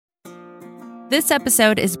This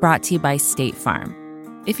episode is brought to you by State Farm.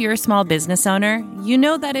 If you're a small business owner, you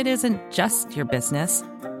know that it isn't just your business,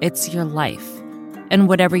 it's your life. And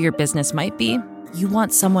whatever your business might be, you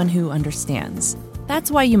want someone who understands. That's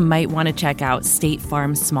why you might want to check out State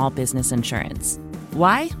Farm's small business insurance.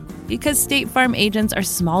 Why? Because State Farm agents are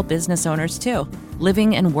small business owners too,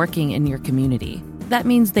 living and working in your community. That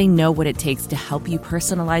means they know what it takes to help you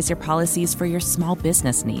personalize your policies for your small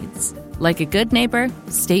business needs. Like a good neighbor,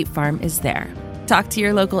 State Farm is there. Talk to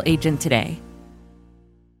your local agent today.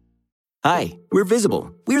 Hi, we're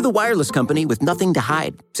Visible. We're the wireless company with nothing to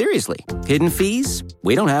hide. Seriously. Hidden fees?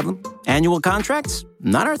 We don't have them. Annual contracts?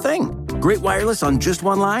 Not our thing. Great wireless on just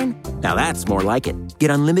one line? Now that's more like it.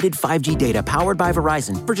 Get unlimited 5G data powered by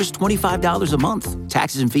Verizon for just $25 a month.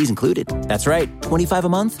 Taxes and fees included. That's right, $25 a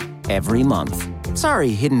month, every month. Sorry,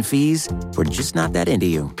 hidden fees. We're just not that into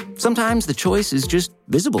you. Sometimes the choice is just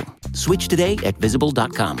Visible. Switch today at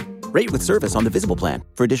Visible.com. Rate with service on the Visible plan.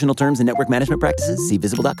 For additional terms and network management practices, see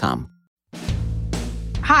Visible.com.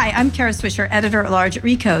 Hi, I'm Kara Swisher, editor-at-large at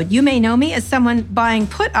Recode. You may know me as someone buying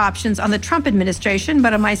put options on the Trump administration,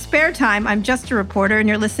 but in my spare time, I'm just a reporter, and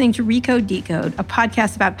you're listening to Recode, Decode, a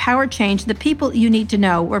podcast about power change, the people you need to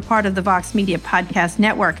know. We're part of the Vox Media Podcast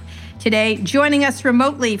Network. Today, joining us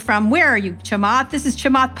remotely from, where are you, Chamath? This is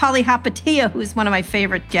Chamath Palihapitiya, who's one of my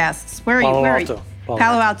favorite guests. Where are you? Where are you?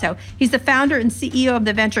 Palo Alto. He's the founder and CEO of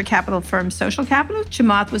the venture capital firm Social Capital.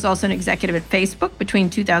 Chamath was also an executive at Facebook between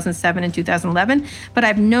 2007 and 2011, but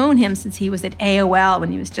I've known him since he was at AOL when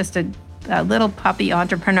he was just a little puppy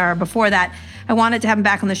entrepreneur. Before that, I wanted to have him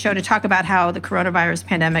back on the show to talk about how the coronavirus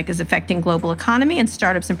pandemic is affecting global economy and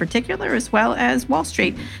startups in particular, as well as Wall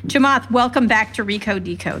Street. Chamath, welcome back to Recode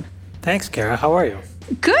Decode. Thanks, Kara. How are you?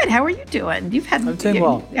 Good. How are you doing? I'm doing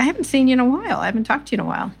well. I haven't seen you in a while. I haven't talked to you in a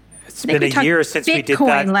while. It's been a year since we did that.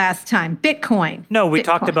 Bitcoin last time. Bitcoin. No, we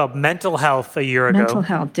talked about mental health a year ago. Mental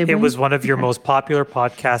health, did we? It was one of your most popular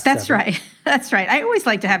podcasts That's ever. right. That's right. I always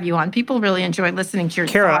like to have you on. People really enjoy listening to your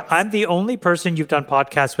Kara, thoughts. I'm the only person you've done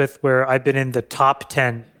podcasts with where I've been in the top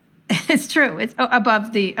 10. It's true. It's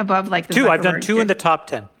above like the Two. I've done Zuckerberg. two in the top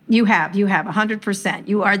 10. You have 100%.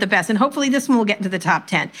 You are the best. And hopefully this one will get into the top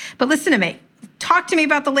 10. But listen to me. Talk to me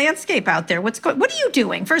about the landscape out there. What are you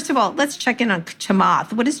doing? First of all, let's check in on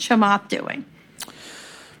Chamath. What is Chamath doing?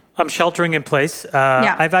 I'm sheltering in place.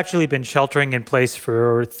 I've actually been sheltering in place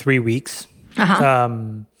for 3 weeks. Uh-huh.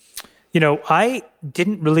 I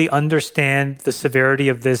didn't really understand the severity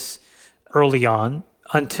of this early on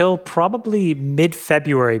until probably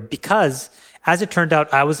mid-February because, as it turned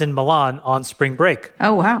out, I was in Milan on spring break.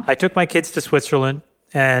 Oh, wow. I took my kids to Switzerland,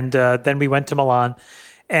 and then we went to Milan,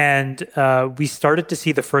 and we started to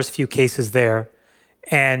see the first few cases there.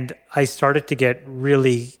 And I started to get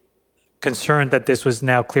really concerned that this was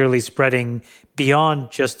now clearly spreading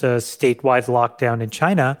beyond just a statewide lockdown in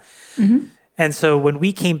China. Mm-hmm. And so when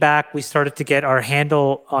we came back, we started to get our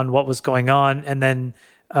handle on what was going on. And then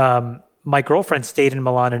my girlfriend stayed in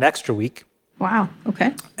Milan an extra week. Wow.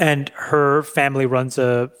 Okay. And her family runs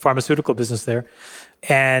a pharmaceutical business there.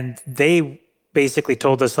 And they basically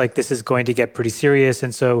told us, like, this is going to get pretty serious.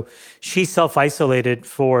 And so she self-isolated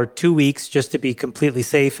for 2 weeks just to be completely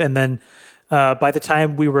safe. And then by the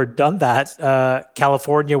time we were done that,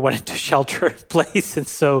 California went into shelter in place. And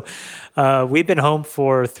so we've been home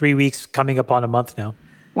for 3 weeks, coming up on a month now.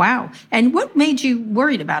 Wow. And what made you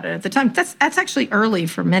worried about it at the time? That's actually early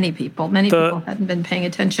for many people. Many people hadn't been paying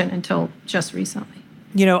attention until just recently.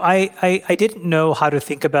 I didn't know how to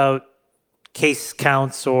think about case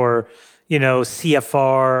counts or,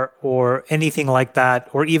 CFR or anything like that,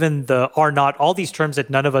 or even the R naught, all these terms that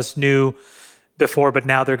none of us knew before, but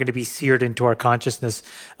now they're going to be seared into our consciousness.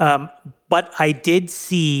 But I did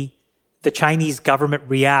see the Chinese government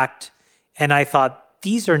react, and I thought,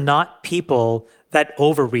 these are not people that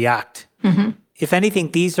overreact. Mm-hmm. If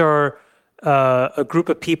anything, these are a group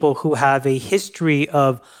of people who have a history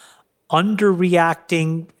of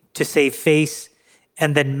underreacting to save face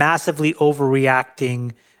and then massively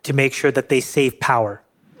overreacting to make sure that they save power.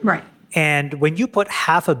 Right. And when you put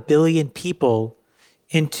 500 million people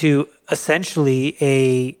into essentially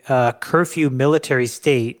a curfew military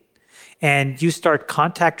state, and you start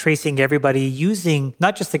contact tracing everybody using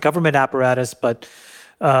not just the government apparatus, but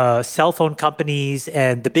cell phone companies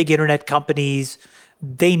and the big internet companies,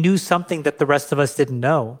 they knew something that the rest of us didn't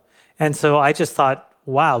know. And so I just thought,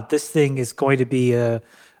 wow, this thing is going to be a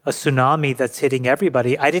tsunami that's hitting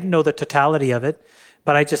everybody. I didn't know the totality of it,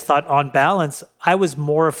 but I just thought, on balance, I was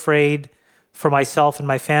more afraid for myself and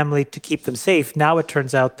my family to keep them safe. Now it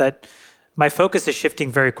turns out that my focus is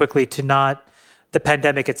shifting very quickly to not the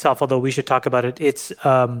pandemic itself, although we should talk about it. It's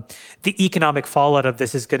the economic fallout of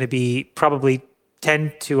this is going to be probably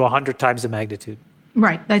 10 to 100 times the magnitude.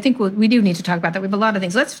 Right. I think we do need to talk about that. We have a lot of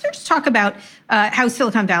things. Let's just talk about how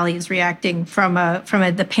Silicon Valley is reacting from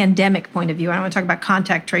the pandemic point of view. I want to talk about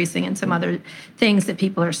contact tracing and some other things that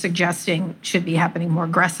people are suggesting should be happening more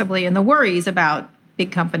aggressively, and the worries about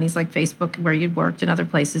big companies like Facebook, where you'd worked, and other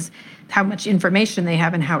places, how much information they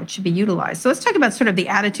have and how it should be utilized. So let's talk about sort of the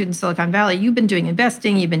attitude in Silicon Valley. You've been doing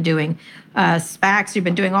investing, you've been doing SPACs, you've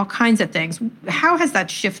been doing all kinds of things. How has that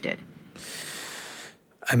shifted?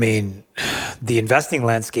 I mean, the investing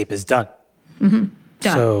landscape is done. Mm-hmm.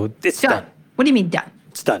 Done. So it's done. What do you mean done?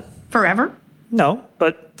 It's done. Forever? No,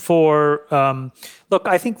 but look,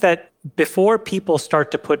 I think that before people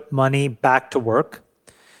start to put money back to work,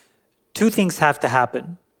 two things have to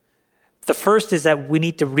happen. The first is that we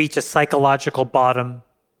need to reach a psychological bottom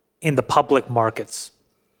in the public markets.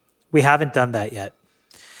 We haven't done that yet.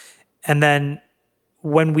 And then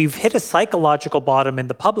when we've hit a psychological bottom in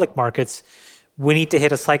the public markets, we need to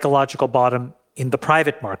hit a psychological bottom in the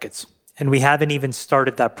private markets. And we haven't even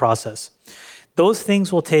started that process. Those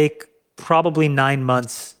things will take probably 9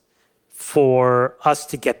 months for us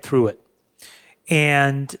to get through it.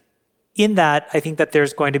 And in that, I think that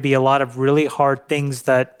there's going to be a lot of really hard things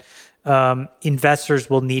that investors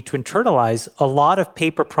will need to internalize. A lot of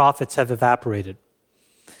paper profits have evaporated.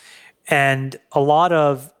 And a lot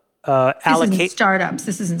of This isn't startups.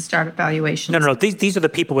 This isn't startup valuations. No. These are the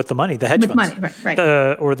people with the money, the hedge funds, money, right.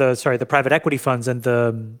 The private equity funds and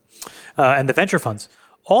the venture funds.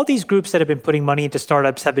 All these groups that have been putting money into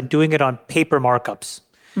startups have been doing it on paper markups,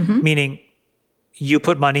 meaning you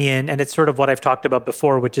put money in, and it's sort of what I've talked about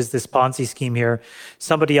before, which is this Ponzi scheme here.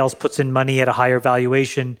 Somebody else puts in money at a higher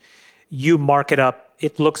valuation. You mark it up.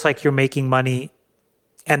 It looks like you're making money,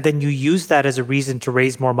 and then you use that as a reason to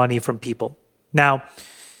raise more money from people. Now,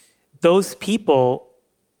 those people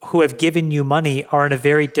who have given you money are in a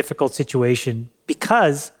very difficult situation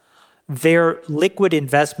because their liquid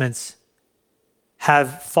investments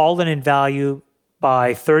have fallen in value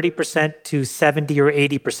by 30% to 70 or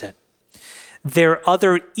 80%. Their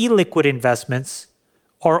other illiquid investments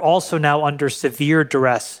are also now under severe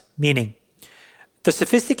duress, meaning the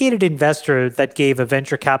sophisticated investor that gave a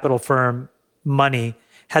venture capital firm money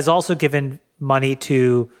has also given money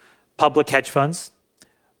to public hedge funds,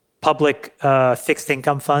 public fixed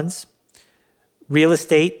income funds, real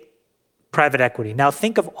estate, private equity. Now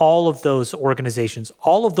think of all of those organizations.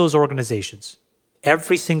 All of those organizations,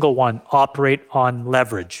 every single one, operate on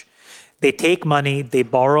leverage. They take money, they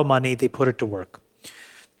borrow money, they put it to work.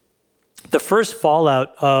 The first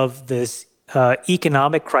fallout of this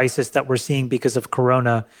economic crisis that we're seeing because of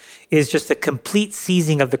Corona is just a complete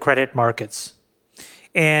seizing of the credit markets.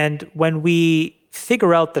 And when we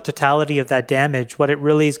figure out the totality of that damage, what it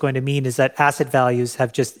really is going to mean is that asset values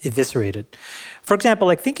have just eviscerated. For example,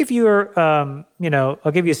 like think if you're,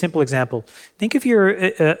 I'll give you a simple example. Think if you're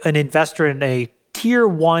an investor in a tier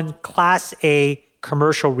 1 class A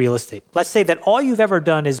commercial real estate. Let's say that all you've ever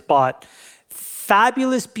done is bought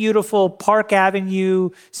fabulous, beautiful Park Avenue,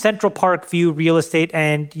 Central Park View real estate,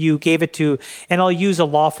 and you gave it to, and I'll use a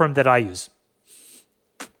law firm that I use.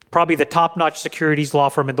 Probably the top-notch securities law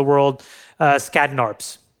firm in the world, Skadden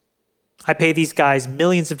Arps. I pay these guys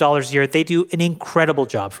millions of dollars a year. They do an incredible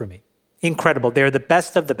job for me. Incredible. They're the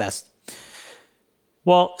best of the best.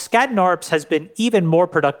 Well, Skadden Arps has been even more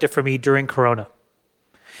productive for me during Corona.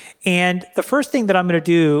 And the first thing that I'm going to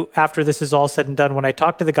do after this is all said and done, when I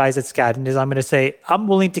talk to the guys at Skadden, is I'm going to say, I'm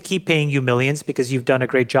willing to keep paying you millions because you've done a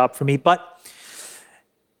great job for me. But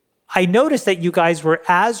I noticed that you guys were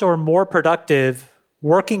as or more productive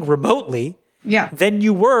working remotely than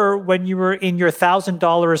you were when you were in your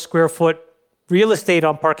 $1,000 a square foot real estate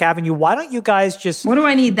on Park Avenue. Why don't you guys just... What do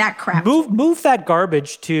I need that crap? Move that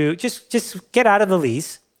garbage to... Just get out of the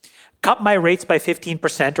lease, cut my rates by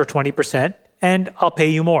 15% or 20%, and I'll pay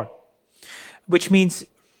you more. Which means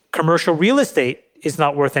commercial real estate is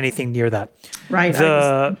not worth anything near that. Right.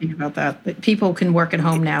 I was thinking about that. But people can work at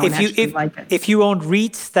home now and actually like it. If you owned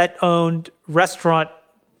REITs that owned restaurant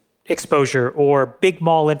exposure or big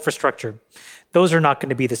mall infrastructure, those are not going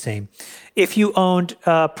to be the same. If you owned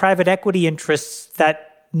private equity interests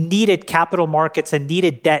that needed capital markets and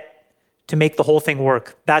needed debt to make the whole thing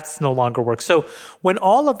work, that's no longer work. So when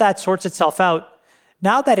all of that sorts itself out,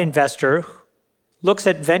 now that investor looks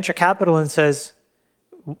at venture capital and says,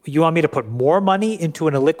 you want me to put more money into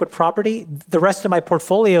an illiquid property? The rest of my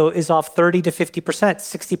portfolio is off 30 to 50%,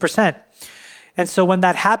 60%. And so when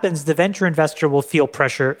that happens, the venture investor will feel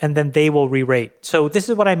pressure and then they will re-rate. So this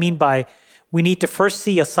is what I mean by we need to first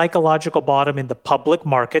see a psychological bottom in the public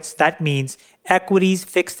markets. That means equities,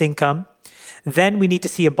 fixed income. Then we need to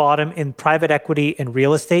see a bottom in private equity and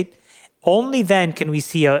real estate. Only then can we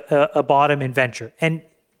see a bottom in venture. And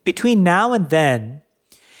between now and then,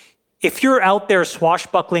 if you're out there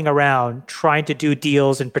swashbuckling around trying to do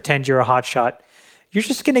deals and pretend you're a hotshot, you're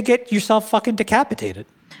just going to get yourself fucking decapitated.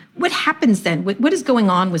 What happens then? What is going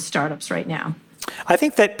on with startups right now? I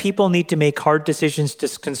think that people need to make hard decisions to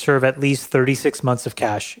conserve at least 36 months of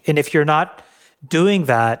cash. And if you're not doing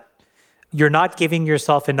that, you're not giving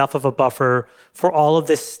yourself enough of a buffer for all of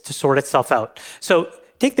this to sort itself out. So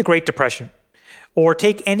take the Great Depression or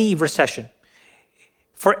take any recession.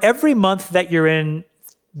 For every month that you're in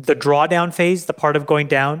the drawdown phase, the part of going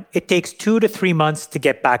down, it takes 2 to 3 months to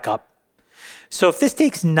get back up. So if this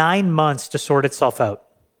takes 9 months to sort itself out,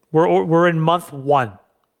 we're in month 1.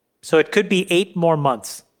 So it could be 8 more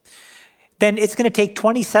months. Then it's going to take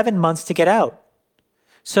 27 months to get out.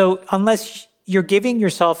 So unless you're giving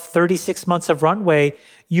yourself 36 months of runway,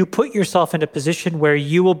 you put yourself in a position where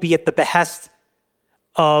you will be at the behest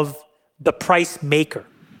of the price maker.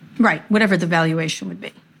 Right, whatever the valuation would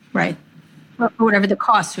be, right? Or whatever the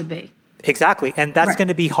cost would be. Exactly, and that's going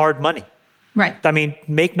to be hard money. Right. I mean,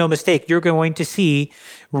 make no mistake, you're going to see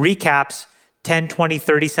recaps 10, 20,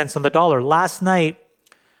 30 cents on the dollar. Last night,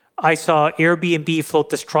 I saw Airbnb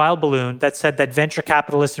float this trial balloon that said that venture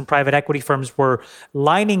capitalists and private equity firms were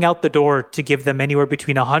lining out the door to give them anywhere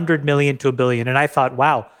between 100 million to $1 billion. And I thought,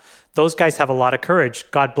 wow, those guys have a lot of courage.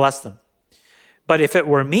 God bless them. But if it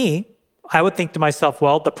were me, I would think to myself,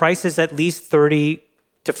 well, the price is at least 30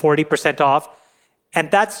 to 40% off.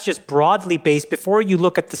 And that's just broadly based before you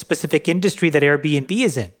look at the specific industry that Airbnb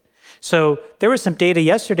is in. So there was some data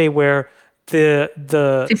yesterday where the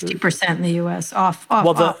 50% in the US off.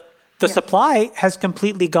 The supply has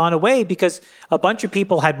completely gone away because a bunch of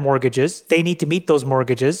people had mortgages. They need to meet those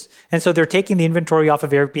mortgages. And so they're taking the inventory off of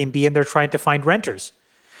Airbnb and they're trying to find renters.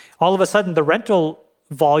 All of a sudden, the rental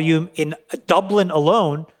volume in Dublin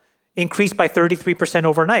alone increased by 33%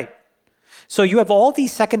 overnight. So you have all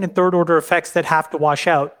these second and third order effects that have to wash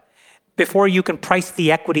out before you can price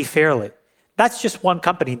the equity fairly. That's just one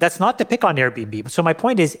company. That's not to pick on Airbnb. So my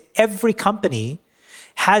point is every company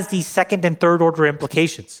has these second and third order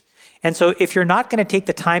implications. And so if you're not going to take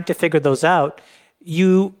the time to figure those out,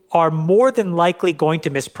 you are more than likely going to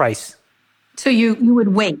misprice. So you would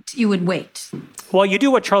wait. You would wait. Well, you do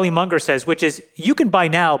what Charlie Munger says, which is you can buy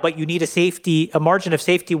now, but you need a margin of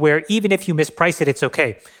safety where even if you misprice it, it's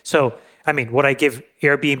okay. So, I mean, would I give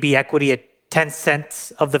Airbnb equity at 10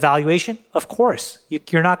 cents of the valuation? Of course.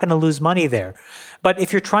 You're not going to lose money there. But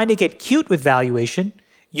if you're trying to get cute with valuation,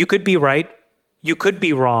 you could be right. You could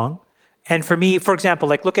be wrong. And for me, for example,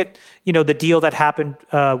 like look at, the deal that happened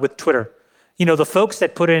with Twitter. The folks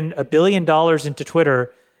that put in $1 billion into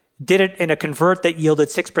Twitter did it in a convert that yielded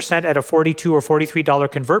 6% at a $42 or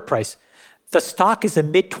 $43 convert price. The stock is a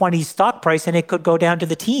mid-20s stock price and it could go down to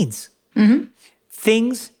the teens. Mm-hmm.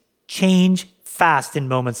 Things change fast in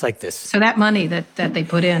moments like this. So that money that they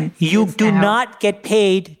put in. You do not get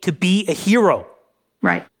paid to be a hero.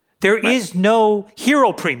 Right. There is no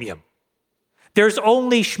hero premium. There's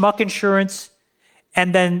only schmuck insurance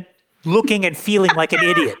and then looking and feeling like an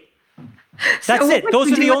idiot. That's it.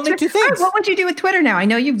 Those are the only two things. What would you do with Twitter now? I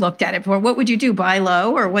know you've looked at it before. What would you do? Buy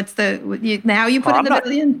low or now you put in the $1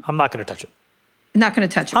 billion? I'm not going to touch it. Not going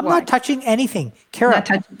to touch it. I'm not touching anything. Kara, not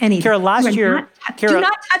touching anything. Kara, last year... do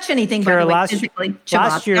not touch anything, by the way, physically.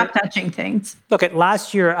 Chamath, stop touching things. Look,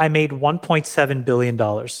 last year I made $1.7 billion.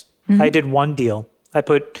 Mm-hmm. I did one deal. I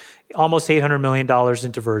put almost $800 million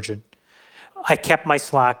into Virgin. I kept my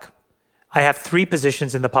Slack. I have 3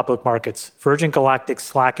 positions in the public markets, Virgin Galactic,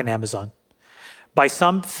 Slack, and Amazon. By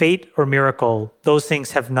some fate or miracle, those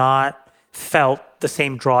things have not felt the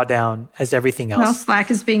same drawdown as everything else. Well,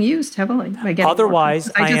 Slack is being used heavily.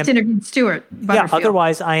 Otherwise, I just interviewed Stuart Butterfield. Yeah,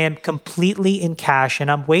 otherwise I am completely in cash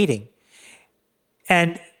and I'm waiting.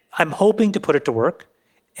 And I'm hoping to put it to work.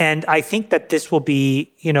 And I think that this will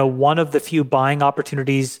be, one of the few buying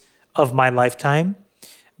opportunities of my lifetime.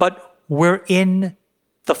 But we're in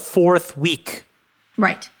the 4th week.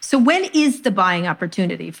 Right. So when is the buying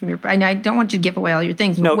opportunity from your? And I don't want you to give away all your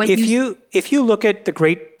things. No, if you look at the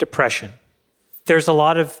Great Depression, there's a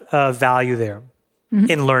lot of value there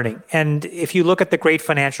in learning. And if you look at the Great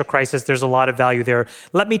Financial Crisis, there's a lot of value there.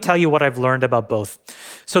 Let me tell you what I've learned about both.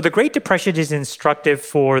 So the Great Depression is instructive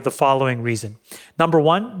for the following reason. Number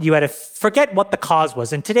one, you had to forget what the cause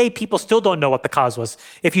was. And today, people still don't know what the cause was.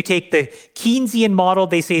 If you take the Keynesian model,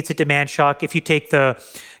 they say it's a demand shock. If you take the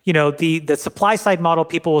supply side model,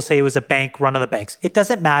 people will say it was a bank run on the banks. It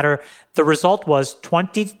doesn't matter. The result was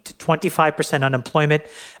 20 to 25% unemployment,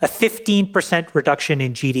 a 15% reduction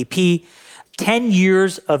in GDP. 10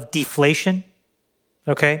 years of deflation,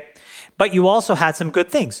 okay? But you also had some good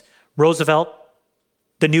things. Roosevelt,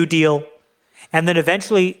 the New Deal, and then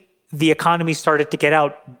eventually the economy started to get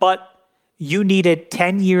out, but you needed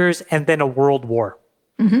 10 years and then a world war.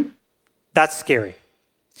 Mm-hmm. That's scary.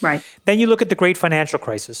 Right. Then you look at the great financial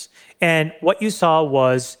crisis, and what you saw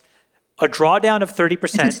was a drawdown of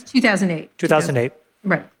 30%. It's 2008. 2008.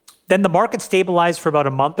 Right. Then the market stabilized for about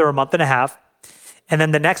a month or a month and a half. And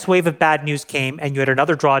then the next wave of bad news came and you had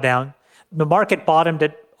another drawdown. The market bottomed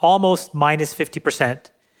at almost minus 50%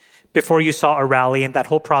 before you saw a rally. And that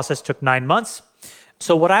whole process took 9 months.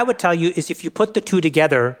 So what I would tell you is if you put the two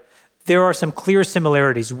together, there are some clear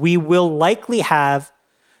similarities. We will likely have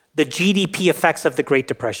the GDP effects of the Great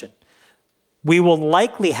Depression. We will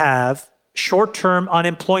likely have short-term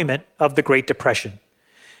unemployment of the Great Depression.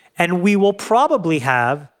 And we will probably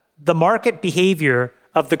have the market behavior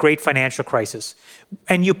of the great financial crisis.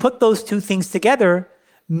 And you put those two things together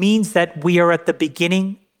means that we are at the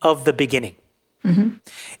beginning of the beginning. Mm-hmm.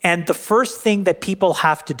 And the first thing that people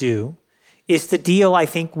have to do is to deal, I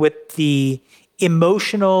think, with the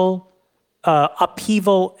emotional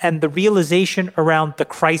upheaval and the realization around the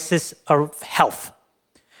crisis of health.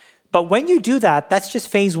 But when you do that, that's just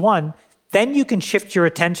phase one. Then you can shift your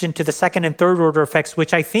attention to the second and third order effects,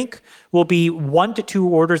 which I think will be 1 to 2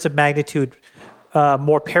 orders of magnitude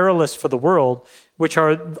more perilous for the world, which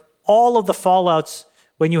are all of the fallouts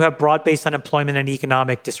when you have broad-based unemployment and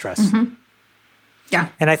economic distress. Mm-hmm. Yeah.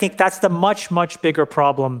 And I think that's the much, much bigger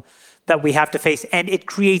problem that we have to face. And it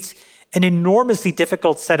creates an enormously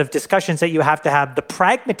difficult set of discussions that you have to have, the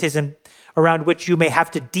pragmatism around which you may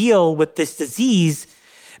have to deal with this disease,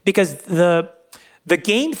 because the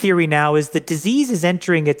game theory now is the disease is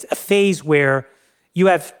entering a phase where you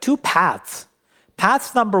have two paths.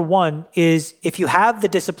 Path number one is if you have the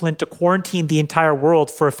discipline to quarantine the entire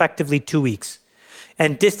world for effectively 2 weeks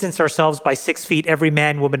and distance ourselves by 6 feet, every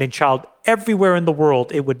man, woman, and child, everywhere in the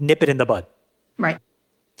world, it would nip it in the bud. Right.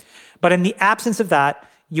 But in the absence of that,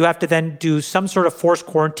 you have to then do some sort of forced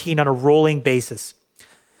quarantine on a rolling basis.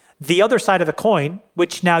 The other side of the coin,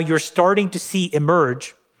 which now you're starting to see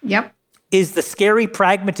emerge, yep, is the scary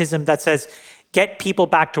pragmatism that says, get people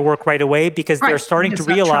back to work right away because they're starting to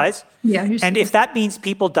realize. Yeah, and if that means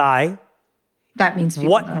people die, that means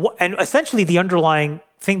people die. And essentially the underlying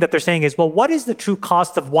thing that they're saying is, well, what is the true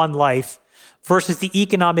cost of one life versus the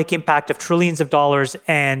economic impact of trillions of dollars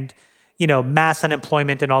and, you know, mass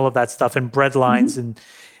unemployment and all of that stuff and bread lines. Mm-hmm. And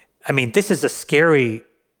I mean, this is a scary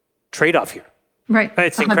trade-off here. Right.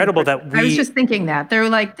 It's incredible 100%. That I was just thinking that. They're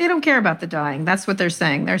like, they don't care about the dying. That's what they're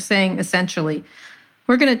saying. They're saying essentially,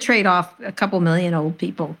 we're going to trade off a couple million old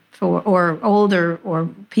people for, or older, or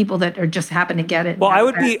people that are just happen to get it. Well, I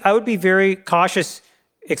would be very cautious.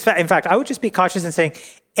 In fact, I would just be cautious in saying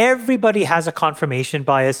everybody has a confirmation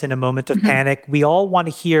bias in a moment of panic. We all want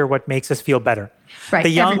to hear what makes us feel better. Right. The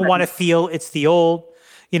young want to feel it's the old.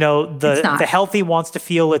 You know, the healthy wants to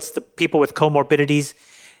feel it's the people with comorbidities.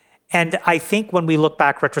 And I think when we look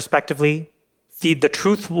back retrospectively, the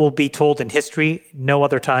truth will be told in history, no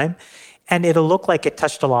other time. And it'll look like it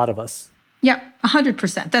touched a lot of us. Yeah,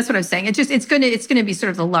 100%. That's what I was saying. It's going to be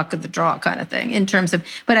sort of the luck of the draw kind of thing in terms of.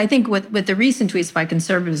 But I think with the recent tweets by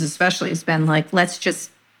conservatives, especially, has been like, let's just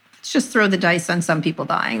throw the dice on some people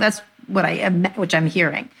dying. That's what which I'm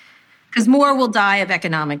hearing, because more will die of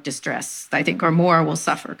economic distress, I think, or more will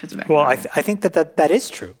suffer because of economic. Well, I think that is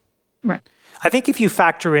true. Right. I think if you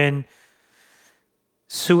factor in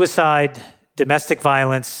suicide, domestic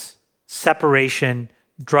violence, separation,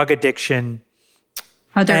 drug addiction,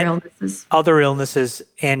 other illnesses,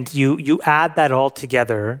 and you add that all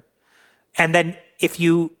together, and then if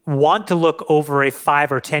you want to look over a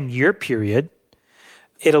 5 or 10 year period,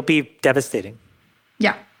 it'll be devastating.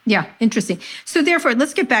 Yeah, interesting. So therefore,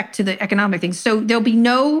 let's get back to the economic thing. So there'll be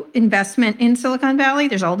no investment in Silicon Valley.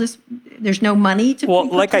 There's no money to. Well,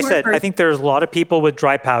 like I said, I think there's a lot of people with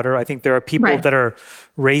dry powder. I think there are people that are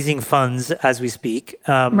raising funds as we speak.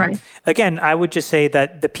 Right. Again, I would just say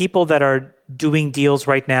that the people that are doing deals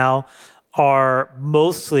right now are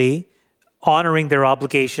mostly honoring their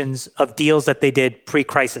obligations of deals that they did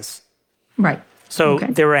pre-crisis. Right. So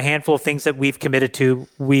there were a handful of things that we've committed to.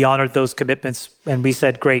 We honored those commitments and we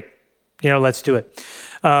said, great, let's do it.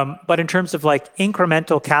 But in terms of like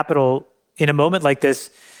incremental capital in a moment like this,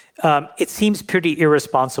 it seems pretty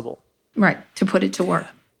irresponsible. Right, to put it to work.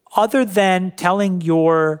 Other than telling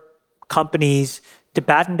your companies to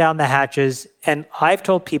batten down the hatches, and I've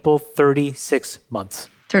told people 36 months.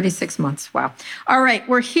 36 months, wow. All right,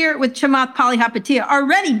 we're here with Chamath Palihapitiya,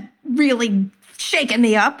 already really shaken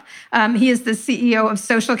me up. He is the CEO of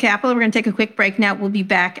Social Capital. We're going to take a quick break now. We'll be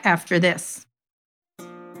back after this.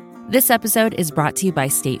 This episode is brought to you by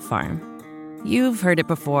State Farm. You've heard it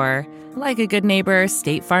before. Like a good neighbor,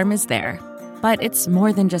 State Farm is there. But it's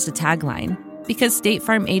more than just a tagline, because State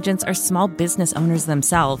Farm agents are small business owners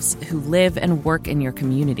themselves who live and work in your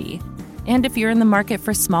community. And if you're in the market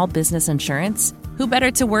for small business insurance, who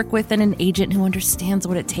better to work with than an agent who understands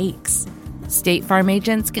what it takes? State Farm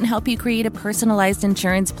agents can help you create a personalized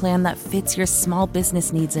insurance plan that fits your small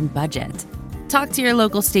business needs and budget. Talk to your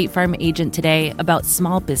local State Farm agent today about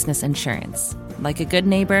small business insurance. Like a good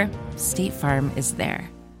neighbor, State Farm is there.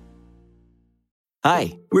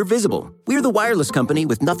 Hi, we're Visible. We're the wireless company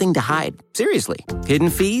with nothing to hide. Seriously.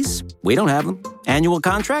 Hidden fees? We don't have them. Annual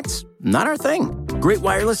contracts? Not our thing. Great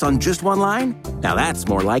wireless on just one line? Now that's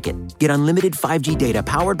more like it. Get unlimited 5G data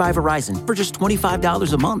powered by Verizon for just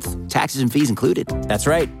 $25 a month. Taxes and fees included. That's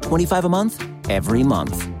right, $25 a month, every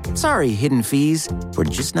month. Sorry, hidden fees. We're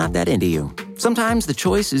just not that into you. Sometimes the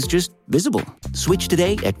choice is just Visible. Switch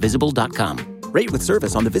today at Visible.com. Rate with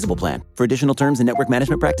service on the Visible plan. For additional terms and network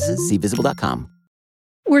management practices, see Visible.com.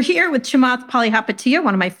 We're here with Chamath Palihapitiya,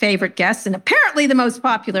 one of my favorite guests, and apparently the most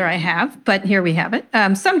popular I have, but here we have it.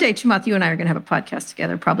 Someday, Chamath, you and I are going to have a podcast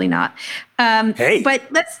together. Probably not. Hey. But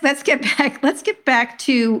let's get back. Let's get back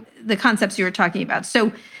to the concepts you were talking about.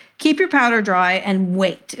 So, keep your powder dry and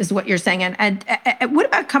wait is what you're saying. And what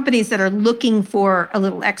about companies that are looking for a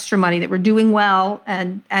little extra money, that were doing well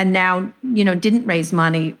and now didn't raise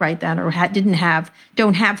money right then, or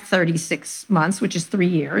don't have 36 months, which is 3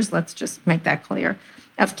 years. Let's just make that clear,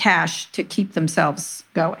 of cash to keep themselves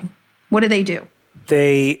going. What do?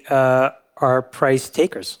 They are price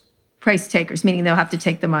takers. Price takers, meaning they'll have to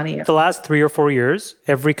take the money. The last 3 or 4 years,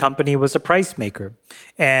 every company was a price maker.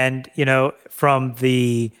 And, from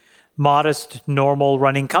the modest, normal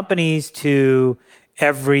running companies to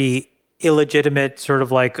every illegitimate sort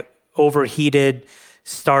of like overheated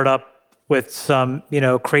startup with some,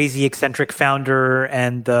 crazy eccentric founder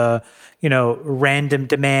and the, random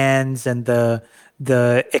demands and the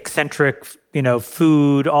eccentric,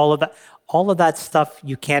 food, all of that stuff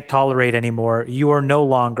you can't tolerate anymore. You are no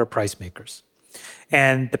longer price makers.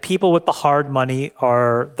 And the people with the hard money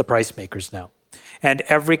are the price makers now. And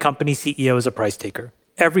every company CEO is a price taker.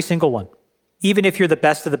 Every single one. Even if you're the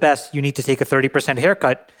best of the best, you need to take a 30%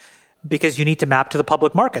 haircut because you need to map to the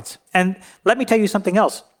public markets. And let me tell you something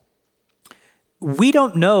else. We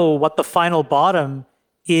don't know what the final bottom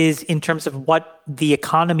is in terms of what the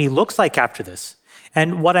economy looks like after this.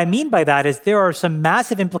 And what I mean by that is there are some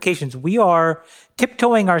massive implications. We are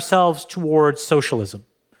tiptoeing ourselves towards socialism.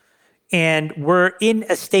 And we're in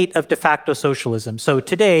a state of de facto socialism. So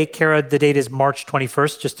today, Kara, the date is March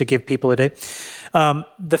 21st, just to give people a day.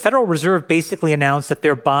 The Federal Reserve basically announced that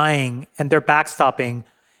they're buying and they're backstopping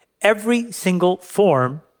every single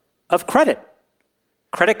form of credit.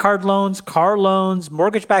 Credit card loans, car loans,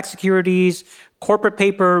 mortgage-backed securities, corporate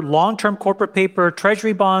paper, long-term corporate paper,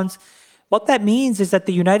 treasury bonds. What that means is that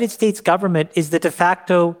the United States government is the de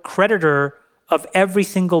facto creditor of every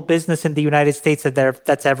single business in the United States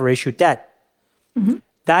that's ever issued debt. Mm-hmm.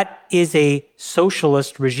 That is a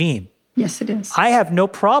socialist regime. Yes, it is. I have no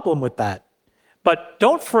problem with that. But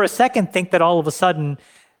don't for a second think that all of a sudden,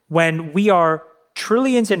 when we are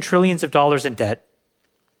trillions and trillions of dollars in debt,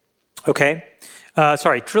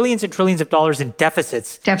 trillions and trillions of dollars in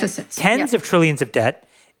deficits, tens of trillions of debt,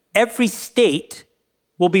 every state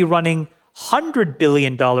will be running $100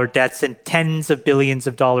 billion debts and tens of billions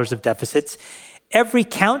of dollars of deficits. Every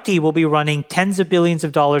county will be running tens of billions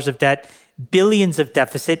of dollars of debt, billions of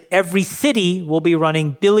deficit. Every city will be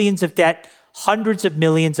running billions of debt, hundreds of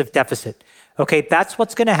millions of deficit. Okay, that's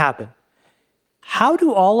what's going to happen. How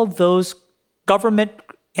do all of those government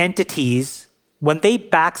entities, when they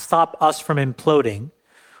backstop us from imploding,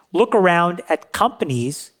 look around at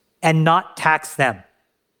companies and not tax them?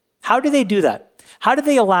 How do they do that? How do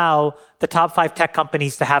they allow the top 5 tech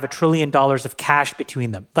companies to have $1 trillion of cash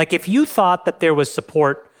between them? Like, if you thought that there was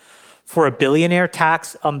support for a billionaire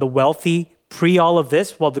tax on the wealthy pre all of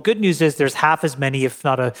this, well, the good news is there's half as many, if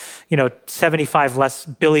not 75 less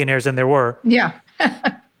billionaires than there were. Yeah.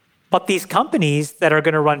 But these companies that are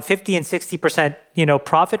going to run 50 and 60%,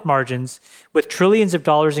 profit margins with trillions of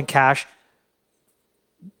dollars in cash,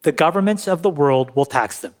 the governments of the world will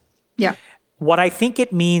tax them. Yeah. What I think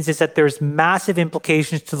it means is that there's massive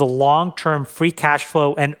implications to the long-term free cash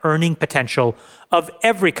flow and earning potential of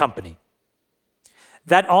every company.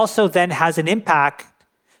 That also then has an impact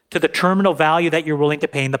to the terminal value that you're willing to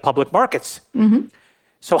pay in the public markets. Mm-hmm.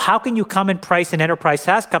 So how can you come and price an enterprise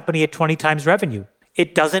SaaS company at 20 times revenue?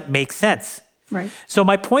 It doesn't make sense. Right. So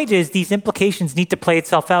my point is these implications need to play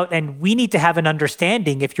itself out, and we need to have an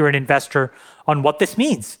understanding, if you're an investor, on what this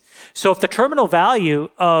means. So if the terminal value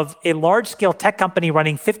of a large-scale tech company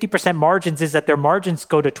running 50% margins is that their margins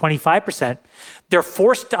go to 25%, they're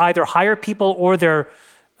forced to either hire people or their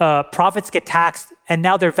profits get taxed, and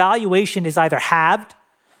now their valuation is either halved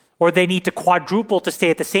or they need to quadruple to stay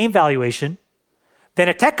at the same valuation, then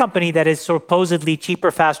a tech company that is supposedly cheaper,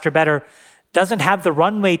 faster, better doesn't have the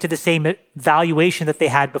runway to the same valuation that they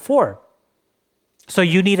had before. So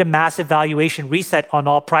you need a massive valuation reset on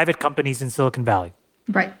all private companies in Silicon Valley.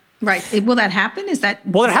 Right. Will that happen?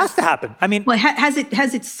 Well, it has to happen. I mean, well, has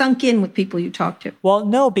it sunk in with people you talk to? Well,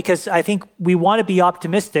 no, because I think we want to be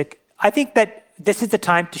optimistic. I think that this is the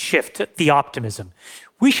time to shift the optimism.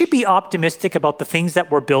 We should be optimistic about the things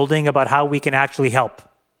that we're building, about how we can actually help.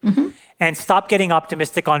 Mm-hmm. And stop getting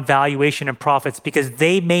optimistic on valuation and profits because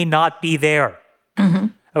they may not be there. Mm-hmm.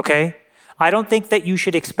 Okay? I don't think that you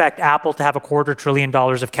should expect Apple to have $250 billion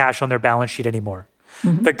of cash on their balance sheet anymore.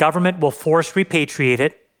 Mm-hmm. The government will force repatriate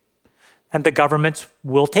it, and the governments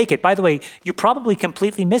will take it. By the way, you probably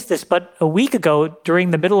completely missed this, but a week ago,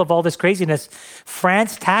 during the middle of all this craziness,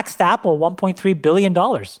 France taxed Apple $1.3 billion.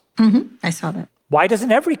 Mm-hmm. I saw that. Why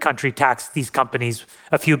doesn't every country tax these companies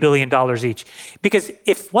a few $1 billion each? Because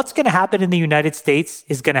if what's going to happen in the United States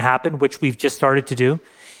is going to happen, which we've just started to do,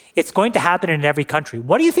 it's going to happen in every country.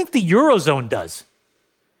 What do you think the Eurozone does?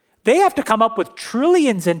 They have to come up with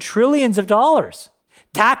trillions and trillions of dollars.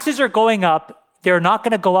 Taxes are going up. They're not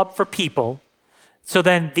going to go up for people. So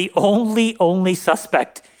then the only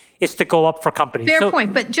suspect is to go up for companies. Fair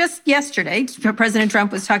point. But just yesterday, President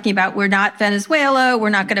Trump was talking about we're not Venezuela.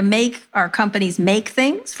 We're not going to make our companies make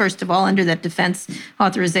things, first of all, under that defense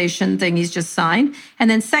authorization thing he's just signed.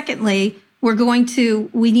 And then secondly,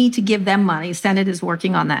 we need to give them money. Senate is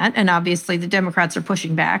working on that. And obviously the Democrats are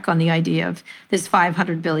pushing back on the idea of this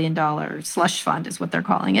 $500 billion slush fund is what they're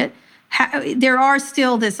calling it. There are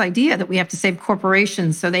still this idea that we have to save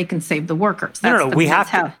corporations so they can save the workers. We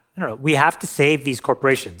have to save these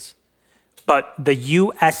corporations. But the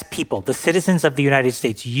U.S. people, the citizens of the United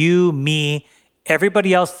States, you, me,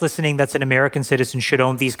 everybody else listening that's an American citizen should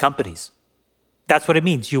own these companies. That's what it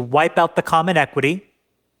means. You wipe out the common equity.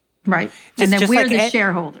 Right. And then we're the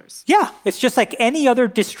shareholders. Yeah. It's just like any other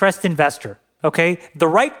distressed investor. Okay. The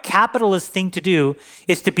right capitalist thing to do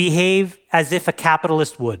is to behave as if a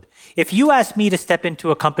capitalist would. If you asked me to step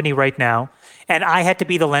into a company right now and I had to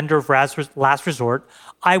be the lender of last resort,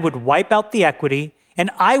 I would wipe out the equity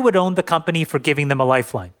and I would own the company for giving them a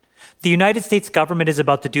lifeline. The United States government is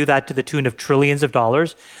about to do that to the tune of trillions of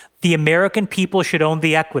dollars. The American people should own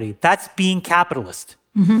the equity. That's being capitalist.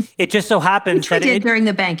 Mm-hmm. It just so happens that we did during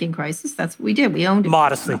the banking crisis. That's what we did. We owned it.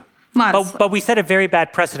 Modestly. But we set a very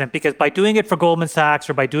bad precedent because by doing it for Goldman Sachs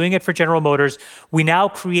or by doing it for General Motors, we now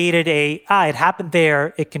created it happened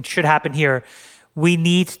there, should happen here. We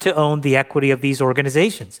need to own the equity of these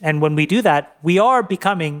organizations. And when we do that, we are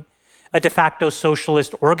becoming a de facto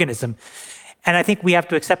socialist organism. And I think we have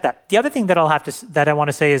to accept that. The other thing that I want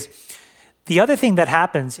to say is the other thing that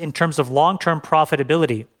happens in terms of long-term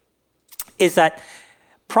profitability is that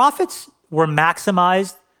profits were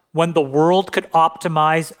maximized when the world could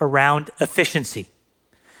optimize around efficiency.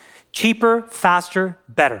 Cheaper, faster,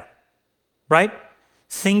 better, right?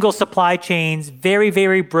 Single supply chains, very,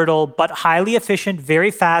 very brittle, but highly efficient,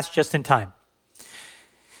 very fast, just in time.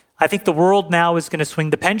 I think the world now is going to swing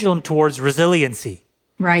the pendulum towards resiliency.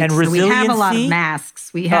 Right. And so we have a lot of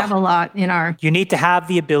masks. We have a lot in our... You need to have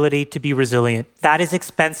the ability to be resilient. That is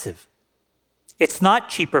expensive. It's not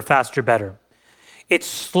cheaper, faster, better. It's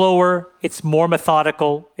slower, it's more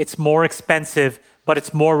methodical, it's more expensive, but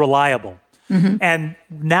it's more reliable. Mm-hmm. And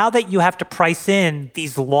now that you have to price in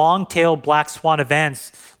these long-tail black swan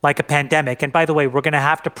events like a pandemic, and by the way, we're going to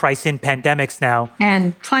have to price in pandemics now.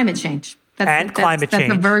 And climate change. That's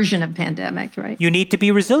a version of pandemic, right? You need to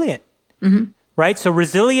be resilient, mm-hmm. right? So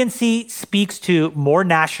resiliency speaks to more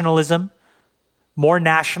nationalism, more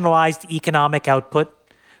nationalized economic output,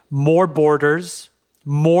 more borders,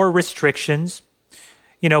 more restrictions.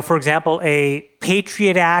 For example, a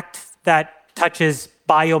Patriot Act that touches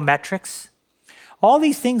biometrics. All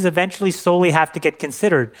these things eventually slowly have to get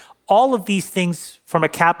considered. All of these things, from a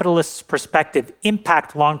capitalist's perspective,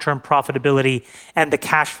 impact long-term profitability and the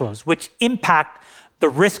cash flows, which impact the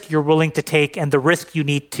risk you're willing to take and the risk you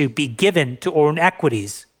need to be given to own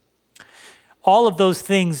equities. All of those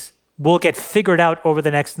things will get figured out over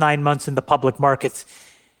the next 9 months in the public markets.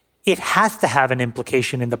 It has to have an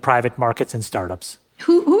implication in the private markets and startups.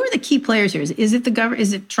 Who are the key players here? Is it the government?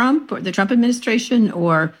 Is it Trump or the Trump administration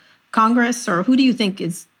or Congress, or who do you think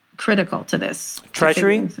is critical to this?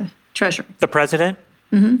 Treasury. Treasury? The president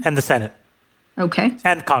and the Senate. Okay.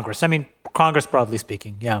 And Congress. I mean, Congress, broadly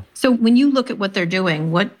speaking, yeah. So when you look at what they're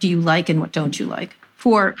doing, what do you like and what don't you like,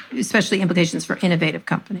 for especially implications for innovative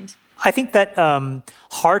companies? I think that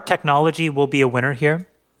hard technology will be a winner here.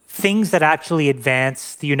 Things that actually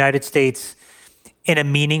advance the United States in a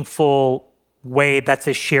meaningful way that's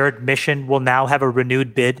a shared mission will now have a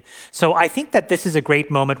renewed bid. So I think that this is a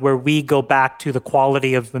great moment where we go back to the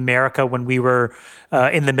quality of America when we were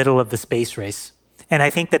in the middle of the space race. And I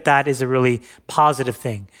think that that is a really positive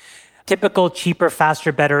thing. Typical cheaper,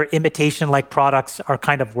 faster, better, imitation-like products are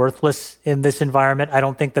kind of worthless in this environment. I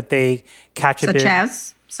don't think that they catch a bid.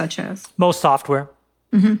 Such as? Most software.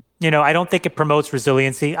 I don't think it promotes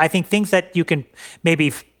resiliency. I think things that you can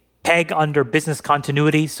maybe peg under business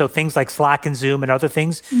continuity, so things like Slack and Zoom and other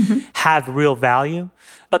things have real value.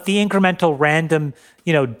 But the incremental random,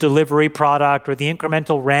 delivery product or the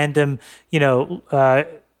incremental random,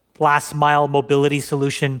 last mile mobility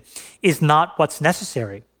solution is not what's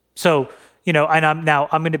necessary. So, and I'm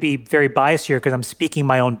going to be very biased here because I'm speaking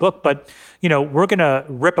my own book, but, we're going to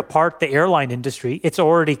rip apart the airline industry. It's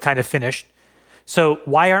already kind of finished. So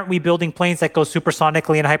why aren't we building planes that go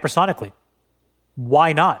supersonically and hypersonically?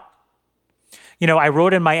 Why not? I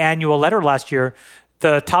wrote in my annual letter last year,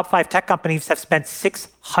 the top 5 tech companies have spent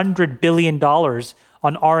 $600 billion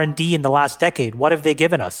on R&D in the last decade. What have they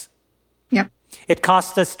given us? Yep. It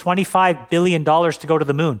cost us $25 billion to go to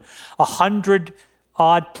the moon, 100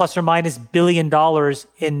 odd plus or minus billion dollars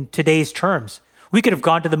in today's terms. We could have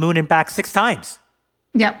gone to the moon and back 6 times.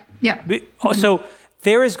 Yep. So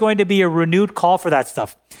there is going to be a renewed call for that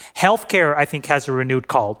stuff. Healthcare, I think, has a renewed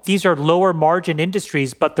call. These are lower margin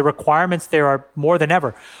industries, but the requirements there are more than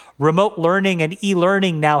ever. Remote learning and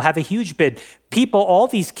e-learning now have a huge bid. All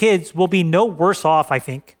these kids will be no worse off, I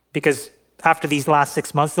think, because after these last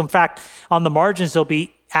 6 months, in fact, on the margins, they'll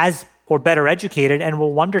be as or better educated, and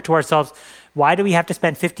we'll wonder to ourselves, why do we have to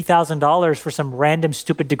spend $50,000 for some random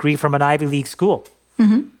stupid degree from an Ivy League school?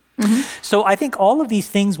 So I think all of these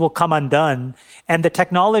things will come undone, and the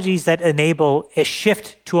technologies that enable a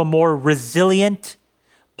shift to a more resilient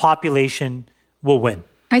population will win.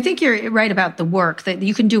 I think you're right about the work, that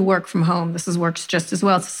you can do work from home. This works just as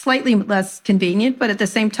well. It's slightly less convenient, but at the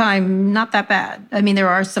same time, not that bad. I mean, there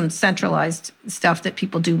are some centralized stuff that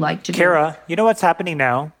people do like to do. Kara, you know what's happening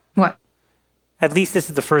now? What? At least this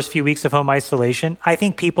is the first few weeks of home isolation. I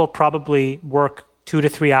think people probably work 2 to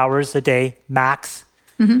 3 hours a day, max.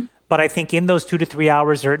 But I think in those 2 to 3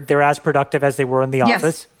 hours, they're as productive as they were in the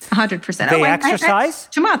office. Yes, 100%. They exercise.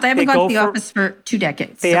 Chamath, I haven't gone to the office for 2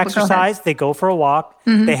 decades. They exercise, they go for a walk,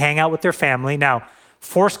 they hang out with their family. Now,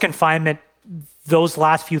 forced confinement, those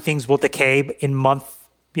last few things will decay in month,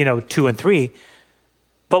 2 and 3.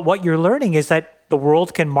 But what you're learning is that the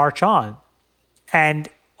world can march on. And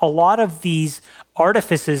a lot of these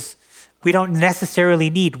artifices we don't necessarily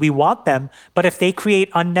need. We want them, but if they create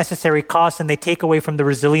unnecessary costs and they take away from the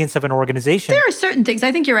resilience of an organization. There are certain things.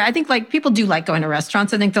 I think you're right. I think people do like going to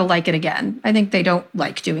restaurants. I think they'll like it again. I think they don't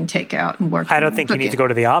like doing takeout and work. I don't think you need to go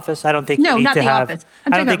to the office. I don't think you need not to the have. office.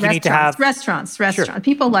 I'm talking about you need to have restaurants. Sure.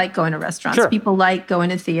 People like going to restaurants. Sure. People like going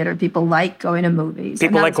to theater. People like going to movies.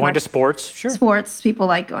 People like going to sports. Sure. Sports. People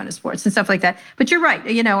like going to sports and stuff like that. But you're right.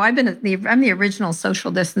 I'm the original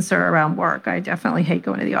social distancer around work. I definitely hate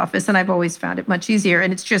going to the office, and I've always found it much easier.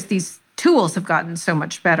 And it's just these tools have gotten so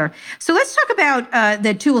much better. So let's talk about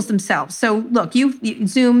the tools themselves. So look,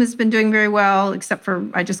 Zoom has been doing very well, except for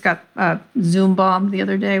I just got Zoom bombed the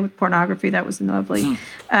other day with pornography. That was lovely.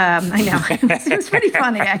 I know. It was pretty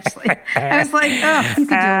funny, actually. I was like, oh, you could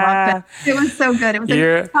do a lot better. It was so good. It was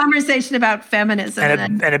a conversation about feminism.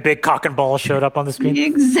 And a big cock and ball showed up on the screen?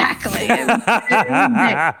 Exactly. It was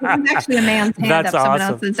actually a man's hand up someone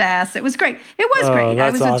else's ass. It was great. It was great.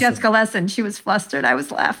 I was with Jessica Lesson. She was flustered. I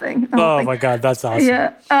was laughing. Oh my God, that's awesome.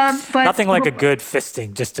 Yeah. But nothing like a good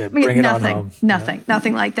fisting just to bring it on home.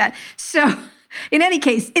 Nothing like that. So in any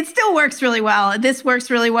case, it still works really well. This works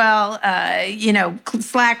really well.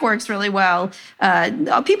 Slack works really well.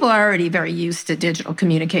 People are already very used to digital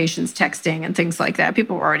communications, texting and things like that.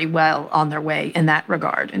 People are already well on their way in that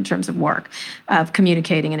regard in terms of work, of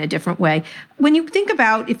communicating in a different way. When you think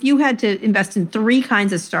about if you had to invest in 3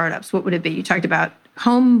 kinds of startups, what would it be? You talked about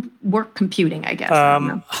home work computing, I guess.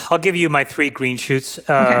 I'll give you my 3 green shoots.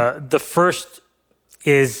 Okay. The first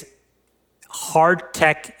is hard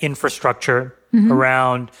tech infrastructure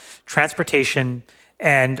around transportation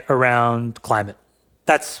and around climate.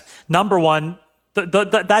 That's number one.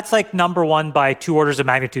 That's like number one by 2 orders of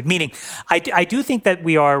magnitude. Meaning, I do think that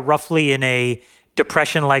we are roughly in a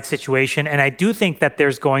depression-like situation. And I do think that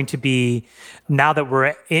there's going to be, now that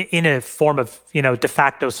we're in a form of, de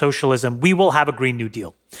facto socialism, we will have a Green New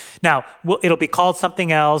Deal. Now, it'll be called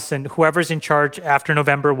something else, and whoever's in charge after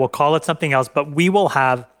November will call it something else, but we will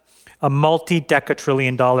have a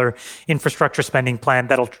multi-decatrillion-dollar infrastructure spending plan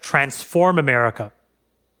that'll transform America.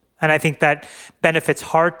 And I think that benefits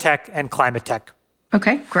hard tech and climate tech.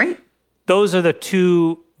 Okay, great. Those are the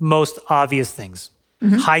two most obvious things.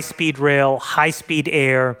 Mm-hmm. High-speed rail, high-speed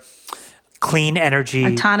air, clean energy.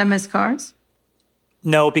 Autonomous cars?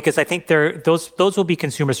 No, because I think those will be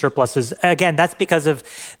consumer surpluses. Again, that's because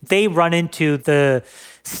they run into the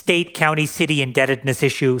state, county, city indebtedness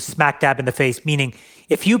issue smack dab in the face, meaning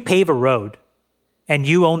if you pave a road and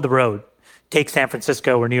you own the road, take San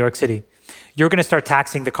Francisco or New York City, you're going to start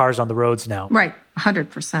taxing the cars on the roads now. Right,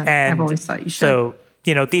 100%. I've always thought you should. So,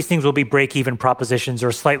 these things will be break-even propositions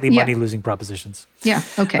or slightly money-losing propositions. Yeah,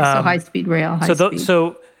 okay, so high-speed rail, high-speed.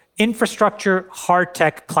 So infrastructure, hard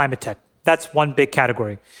tech, climate tech, that's one big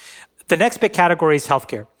category. The next big category is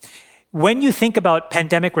healthcare. When you think about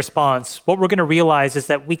pandemic response, what we're going to realize is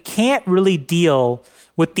that we can't really deal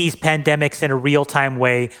with these pandemics in a real-time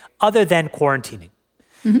way other than quarantining.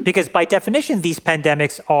 Mm-hmm. Because by definition, these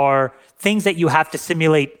pandemics are things that you have to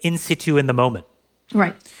simulate in situ in the moment.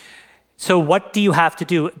 Right. So what do you have to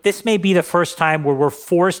do? This may be the first time where we're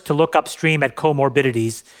forced to look upstream at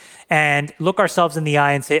comorbidities and look ourselves in the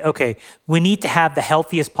eye and say, okay, we need to have the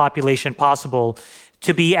healthiest population possible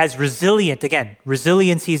to be as resilient, again,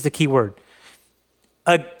 resiliency is the key word,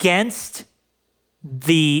 against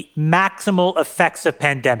the maximal effects of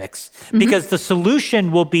pandemics. Mm-hmm. Because the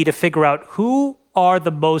solution will be to figure out who are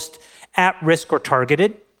the most at risk or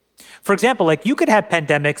targeted. For example, you could have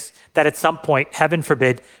pandemics that at some point, heaven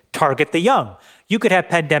forbid, target the young. You could have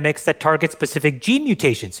pandemics that target specific gene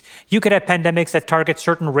mutations. You could have pandemics that target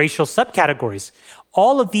certain racial subcategories.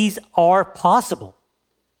 All of these are possible.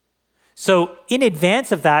 So in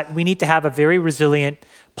advance of that, we need to have a very resilient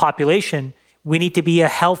population. We need to be a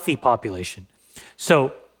healthy population.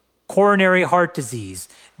 So coronary heart disease,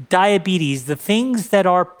 diabetes, the things that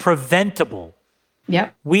are preventable,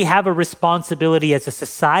 we have a responsibility as a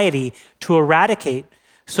society to eradicate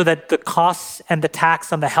so that the costs and the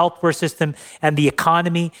tax on the healthcare system and the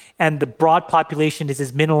economy and the broad population is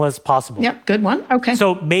as minimal as possible. Yep, good one. Okay.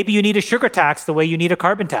 So maybe you need a sugar tax the way you need a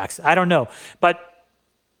carbon tax. I don't know. But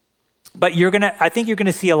I think you're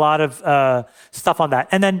gonna see a lot of stuff on that.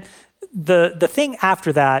 And then the thing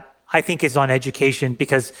after that, I think, is on education,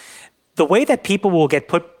 because the way that people will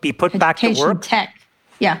be put back to work. Tech.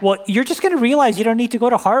 Yeah. Well, you're just going to realize you don't need to go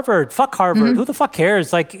to Harvard. Fuck Harvard. Mm-hmm. Who the fuck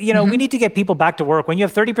cares? We need to get people back to work. When you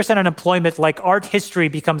have 30% unemployment, art history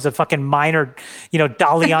becomes a fucking minor,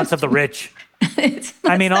 dalliance of the rich.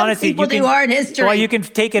 Honestly, people do art history. Well, you can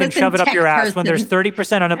take it and shove it up your ass when there's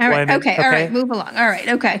 30% unemployment. All right, move along. All right,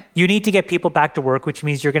 okay. You need to get people back to work, which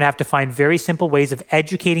means you're going to have to find very simple ways of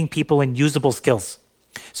educating people in usable skills.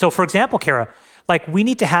 So, for example, Kara, we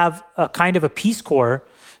need to have a kind of a Peace Corps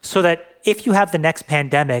so that if you have the next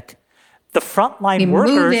pandemic, the frontline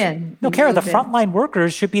workers... frontline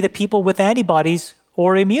workers should be the people with antibodies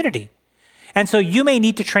or immunity. And so you may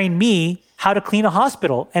need to train me how to clean a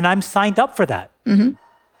hospital, and I'm signed up for that. Mm-hmm.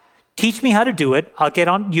 Teach me how to do it. I'll get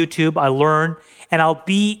on YouTube, I'll learn, and I'll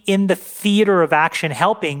be in the theater of action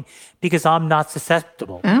helping because I'm not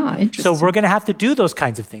susceptible. Oh, interesting. So we're going to have to do those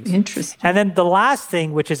kinds of things. Interesting. And then the last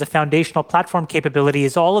thing, which is a foundational platform capability,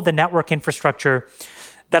 is all of the network infrastructure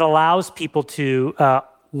that allows people to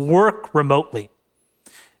work remotely,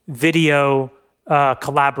 video,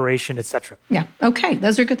 collaboration, et cetera. Yeah. Okay.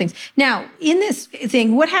 Those are good things. Now, in this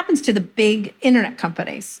thing, what happens to the big internet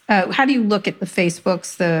companies? How do you look at the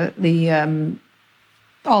Facebooks, the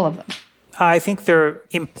all of them? I think they're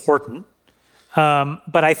important,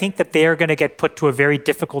 but I think that they are going to get put to a very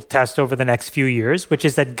difficult test over the next few years, which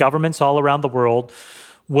is that governments all around the world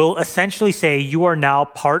will essentially say, you are now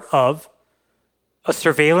part of a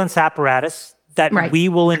surveillance apparatus that we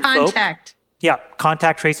will invoke.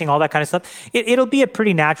 Contact tracing, all that kind of stuff. It'll be a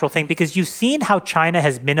pretty natural thing because you've seen how China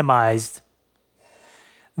has minimized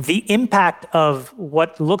the impact of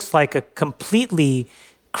what looks like a completely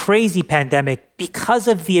crazy pandemic because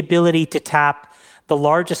of the ability to tap the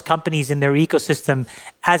largest companies in their ecosystem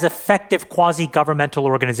as effective quasi-governmental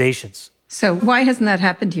organizations. So why hasn't that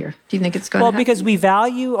happened here? Do you think it's going to happen? Well, because we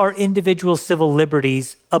value our individual civil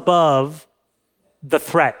liberties above the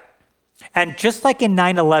threat. And just like in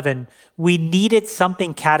 9/11, we needed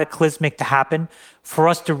something cataclysmic to happen for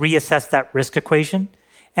us to reassess that risk equation.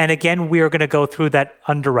 And again, we are going to go through that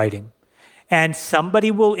underwriting. And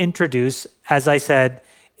somebody will introduce, as I said,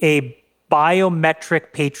 a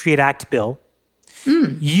biometric Patriot Act bill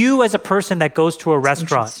You as a person that goes to a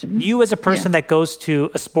restaurant, you as a person that goes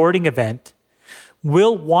to a sporting event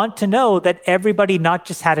will want to know that everybody not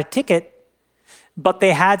just had a ticket, but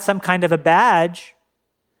they had some kind of a badge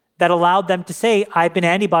that allowed them to say, I've been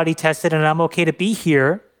antibody tested and I'm okay to be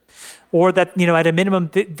here. Or that, at a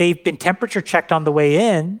minimum, they've been temperature checked on the way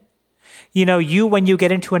in. When you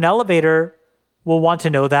get into an elevator, will want to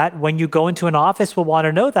know that. When you go into an office, will want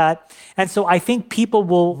to know that. And so I think people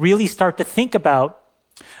will really start to think about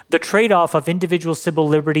the trade-off of individual civil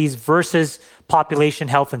liberties versus population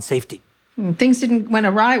health and safety. Things went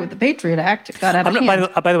awry with the Patriot Act. It got out of hand.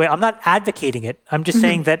 By the way, I'm not advocating it. I'm just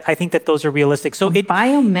saying that I think that those are realistic. So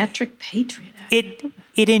Biometric Patriot Act.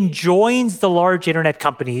 It enjoins the large internet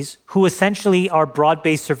companies who essentially are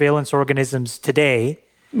broad-based surveillance organisms today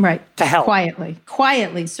to help.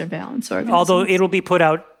 Quietly surveillance organisms. Although it'll be put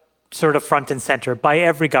out sort of front and center by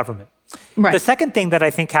every government. Right. The second thing that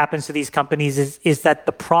I think happens to these companies is that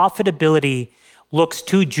the profitability looks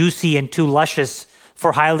too juicy and too luscious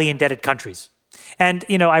for highly indebted countries. And,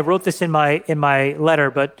 I wrote this in my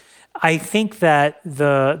letter, but I think that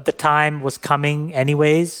the time was coming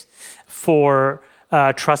anyways for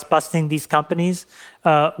trust busting these companies.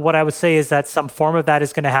 What I would say is that some form of that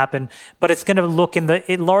is going to happen, but it's going to look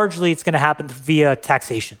largely it's going to happen via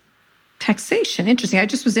taxation. Taxation, interesting. I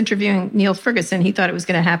just was interviewing Neil Ferguson. He thought it was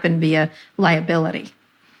going to happen via liability,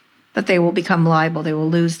 that they will become liable. They will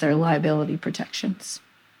lose their liability protections.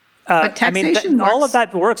 But taxation works. All of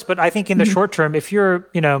that works, but I think in the short term, if you're,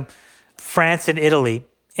 France and Italy,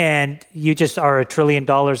 and you just are $1 trillion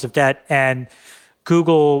of debt, and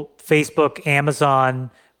Google, Facebook,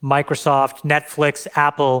 Amazon, Microsoft, Netflix,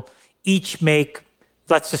 Apple each make,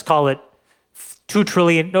 let's just call it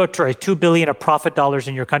 $2 billion of profit dollars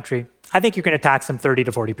in your country, I think you're going to tax them 30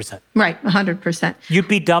 to 40%. Right, 100%. You'd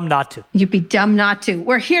be dumb not to. You'd be dumb not to.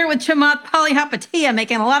 We're here with Chamath Palihapitiya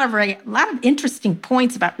making a lot of interesting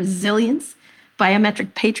points about resilience,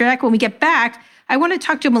 biometric Patriot Act. When we get back, I want to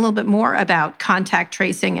talk to him a little bit more about contact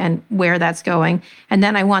tracing and where that's going. And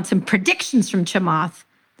then I want some predictions from Chamath,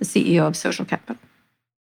 the CEO of Social Capital.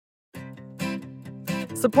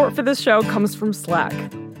 Support for this show comes from Slack.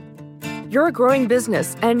 You're a growing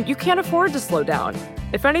business and you can't afford to slow down.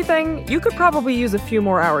 If anything, you could probably use a few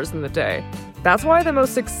more hours in the day. That's why the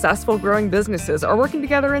most successful growing businesses are working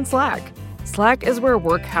together in Slack. Slack is where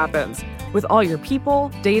work happens, with all your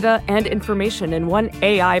people, data, and information in one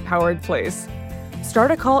AI-powered place.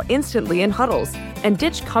 Start a call instantly in huddles and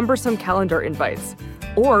ditch cumbersome calendar invites.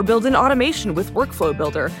 Or build an automation with Workflow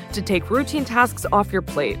Builder to take routine tasks off your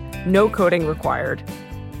plate. No coding required.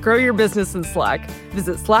 Grow your business in Slack.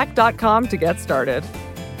 Visit slack.com to get started.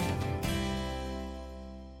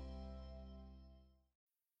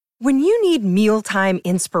 When you need mealtime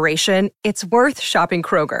inspiration, it's worth shopping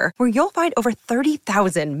Kroger, where you'll find over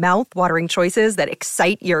 30,000 mouth-watering choices that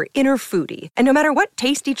excite your inner foodie. And no matter what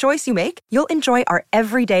tasty choice you make, you'll enjoy our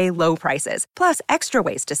everyday low prices, plus extra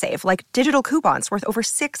ways to save, like digital coupons worth over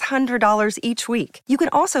 $600 each week. You can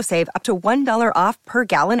also save up to $1 off per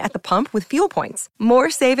gallon at the pump with fuel points.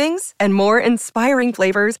 More savings and more inspiring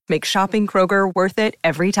flavors make shopping Kroger worth it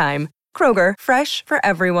every time. Kroger, fresh for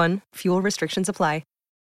everyone. Fuel restrictions apply.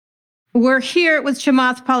 We're here with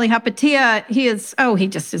Chamath Palihapitiya. He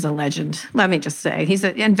just is a legend. Let me just say, he's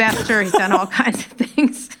an investor. He's done all kinds of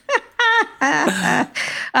things.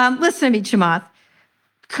 Listen to me, Chamath.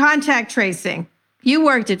 Contact tracing. You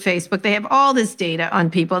worked at Facebook. They have all this data on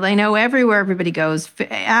people. They know everywhere everybody goes.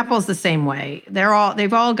 Apple's the same way.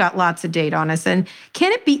 They've all got lots of data on us. And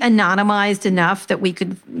can it be anonymized enough that we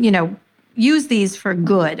could, use these for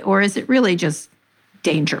good? Or is it really just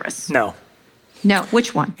dangerous? No,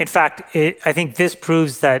 which one? In fact, I think this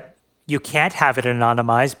proves that you can't have it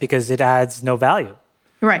anonymized because it adds no value.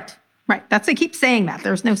 Right. I keep saying that.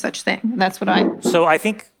 There's no such thing. That's what So I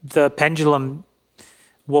think the pendulum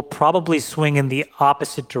will probably swing in the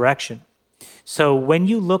opposite direction. So when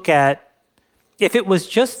you look at, if it was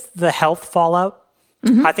just the health fallout,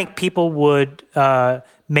 I think people would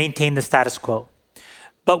maintain the status quo.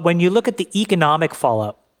 But when you look at the economic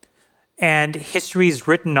fallout, and history is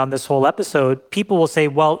written on this whole episode, people will say,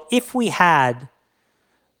 well, if we had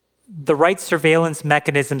the right surveillance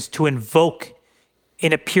mechanisms to invoke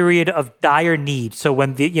in a period of dire need, so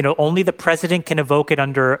when only the president can invoke it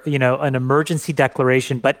under an emergency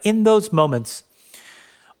declaration, but in those moments,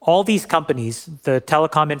 all these companies, the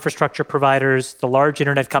telecom infrastructure providers, the large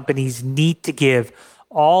internet companies, need to give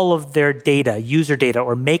all of their data, user data,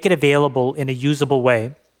 or make it available in a usable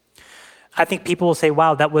way. I think people will say,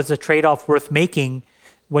 wow, that was a trade-off worth making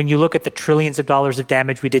when you look at the trillions of dollars of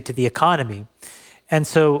damage we did to the economy. And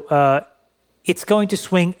so it's going to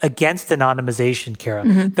swing against anonymization, Kara.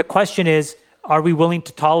 The question is, are we willing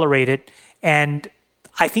to tolerate it? And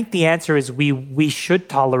I think the answer is we should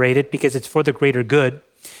tolerate it because it's for the greater good.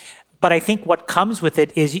 But I think what comes with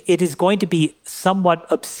it is going to be somewhat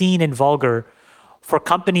obscene and vulgar for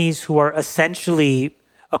companies who are essentially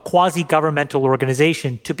a quasi-governmental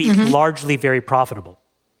organization to be largely very profitable.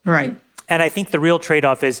 Right. And I think the real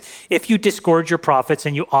trade-off is if you disgorge your profits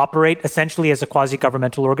and you operate essentially as a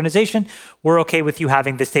quasi-governmental organization, we're okay with you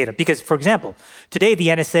having this data. Because, for example, today the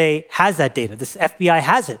NSA has that data. The FBI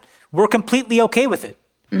has it. We're completely okay with it.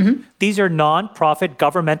 These are non-profit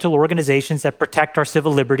governmental organizations that protect our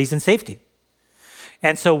civil liberties and safety.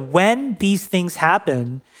 And so when these things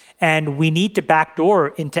happen and we need to backdoor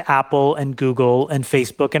into Apple and Google and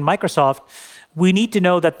Facebook and Microsoft, we need to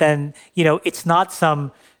know that then, it's not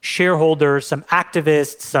some shareholder, some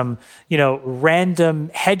activist, some, random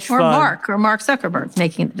hedge fund. Or Mark Zuckerberg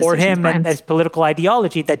making the decisions. Or him and his political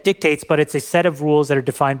ideology that dictates, but it's a set of rules that are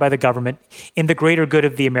defined by the government in the greater good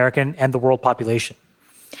of the American and the world population.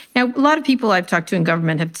 Now, a lot of people I've talked to in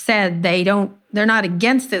government have said they're not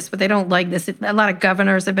against this, but they don't like this. A lot of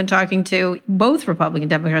governors I've been talking to, both Republican and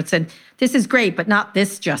Democrats, said, this is great, but not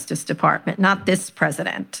this Justice Department, not this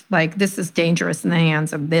president. Like, this is dangerous in the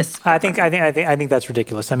hands of this. I think that's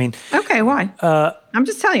ridiculous. I mean, okay, why? I'm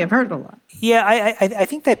just telling you, I've heard it a lot. Yeah, I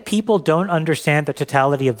think that people don't understand the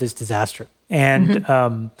totality of this disaster.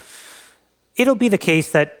 And it'll be the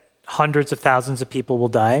case that hundreds of thousands of people will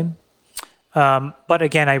die. But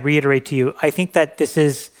again, I reiterate to you, I think that this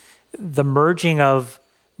is the merging of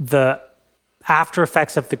the after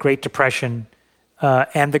effects of the Great Depression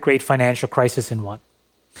and the Great Financial Crisis in one.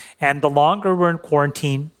 And the longer we're in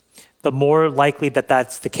quarantine, the more likely that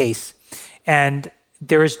that's the case. And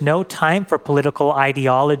there is no time for political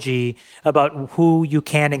ideology about who you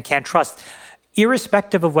can and can't trust.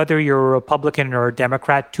 Irrespective of whether you're a Republican or a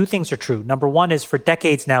Democrat, two things are true. Number one is for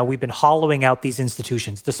decades now, we've been hollowing out these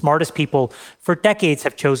institutions. The smartest people for decades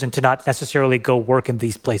have chosen to not necessarily go work in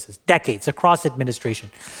these places, decades across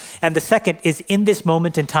administration. And the second is in this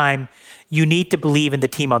moment in time, you need to believe in the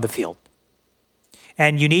team on the field.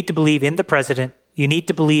 And you need to believe in the president. You need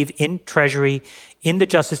to believe in Treasury, in the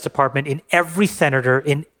Justice Department, in every senator,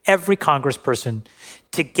 in every congressperson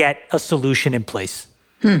to get a solution in place.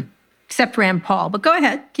 Except Rand Paul. But go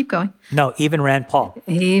ahead. Keep going. No, even Rand Paul.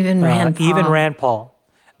 Even Rand Paul.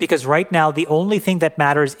 Because right now, the only thing that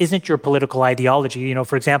matters isn't your political ideology.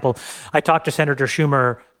 For example, I talked to Senator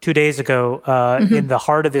Schumer 2 days ago in the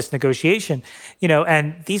heart of this negotiation,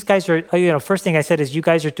 and these guys are, first thing I said is you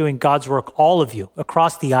guys are doing God's work, all of you,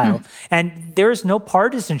 across the aisle. And there's no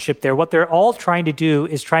partisanship there. What they're all trying to do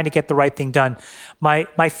is trying to get the right thing done.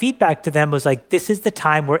 My feedback to them was like, this is the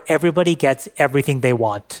time where everybody gets everything they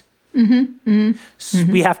want.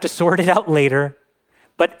 We have to sort it out later,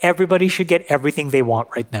 but everybody should get everything they want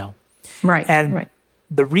right now. Right. And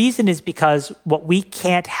the reason is because what we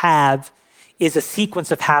can't have is a sequence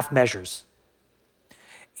of half measures.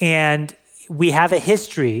 And we have a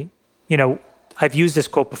history, I've used this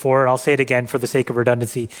quote before, and I'll say it again for the sake of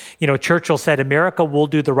redundancy. Churchill said, America will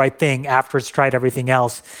do the right thing after it's tried everything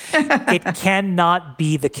else. It cannot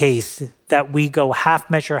be the case that we go half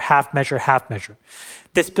measure, half measure, half measure.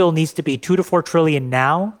 This bill needs to be 2 to 4 trillion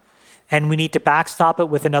now, and we need to backstop it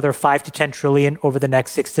with another 5 to 10 trillion over the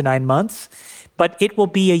next 6 to 9 months. But it will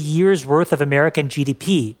be a year's worth of American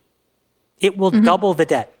GDP. It will double the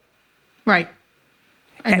debt. Right.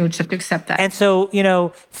 And you just have to accept that. And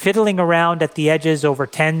so, fiddling around at the edges over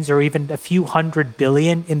tens or even a few $100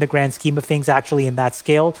 billion in the grand scheme of things, actually in that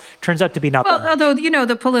scale, turns out to be not that much. Although,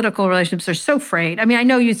 the political relationships are so frayed. I mean, I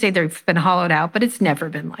know you say they've been hollowed out, but it's never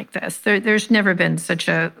been like this. There's never been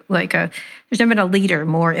there's never been a leader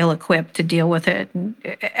more ill-equipped to deal with it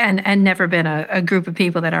and never been a group of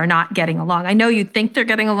people that are not getting along. I know you think they're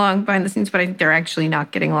getting along behind the scenes, but I think they're actually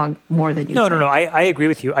not getting along more than you think. No. I agree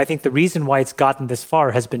with you. I think the reason why it's gotten this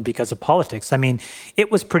far has been because of politics. I mean,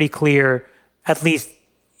 it was pretty clear, at least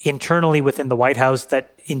internally within the White House,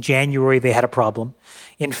 that in January they had a problem.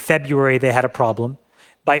 In February they had a problem.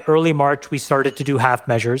 By early March, we started to do half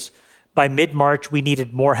measures. By mid-March, we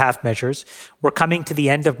needed more half measures. We're coming to the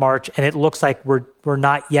end of March, and it looks like we're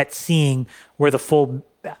not yet seeing where the full,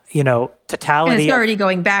 totality. And it's already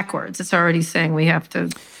going backwards. It's already saying we have to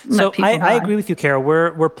let people I agree with you, Kara.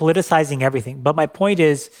 We're politicizing everything. But my point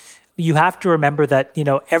is, you have to remember that,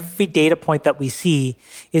 every data point that we see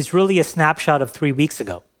is really a snapshot of 3 weeks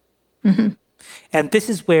ago. And this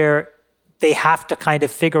is where they have to kind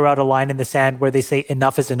of figure out a line in the sand where they say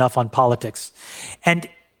enough is enough on politics. And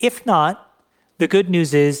if not, the good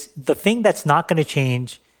news is the thing that's not going to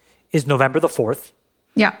change is November the 4th.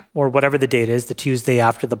 Yeah. Or whatever the date is, the Tuesday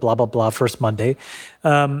after the blah, blah, blah, first Monday.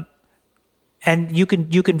 And you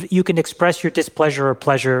can express your displeasure or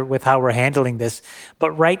pleasure with how we're handling this.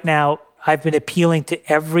 But right now, I've been appealing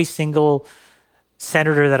to every single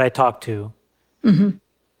senator that I talk to. Mm-hmm.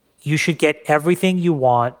 You should get everything you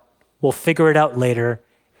want. We'll figure it out later.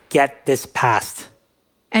 Get this passed.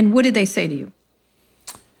 And what did they say to you?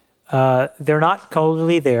 They're not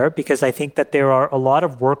totally there because I think that there are a lot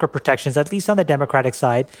of worker protections, at least on the Democratic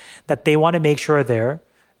side, that they want to make sure are there,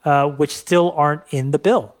 which still aren't in the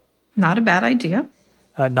bill. Not a bad idea.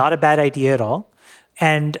 Not a bad idea at all.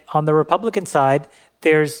 And on the Republican side,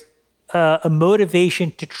 there's a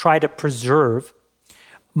motivation to try to preserve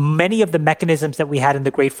many of the mechanisms that we had in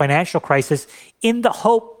the great financial crisis in the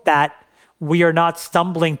hope that we are not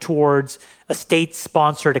stumbling towards a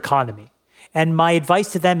state-sponsored economy. And my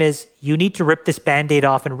advice to them is you need to rip this Band-Aid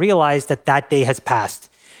off and realize that that day has passed.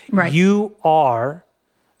 Right. You are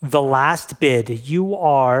the last bid. You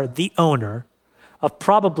are the owner of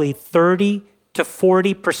probably 30 to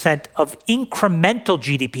 40% of incremental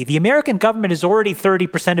GDP. The American government is already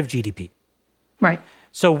 30% of GDP. Right.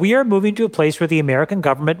 So we are moving to a place where the American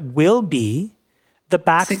government will be the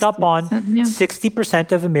backstop on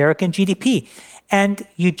 60% of American GDP. And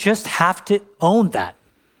you just have to own that.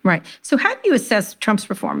 Right. So how do you assess Trump's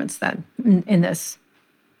performance then in this?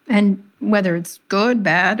 And whether it's good,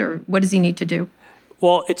 bad, or what does he need to do?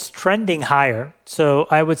 Well, it's trending higher. So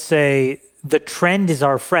I would say the trend is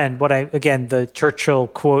our friend. Again, the Churchill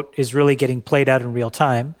quote is really getting played out in real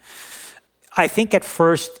time. I think at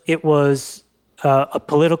first it was a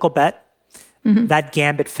political bet. Mm-hmm. That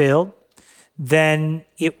gambit failed. Then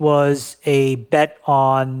it was a bet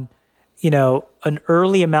on, an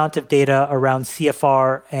early amount of data around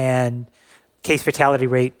CFR and case fatality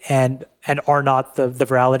rate and R naught, the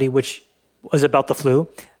virality, which was about the flu.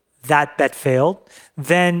 That bet failed.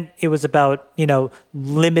 Then it was about,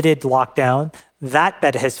 limited lockdown. That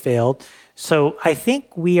bet has failed. So I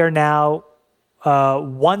think we are now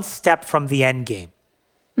one step from the end game.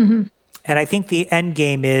 Mm-hmm. And I think the end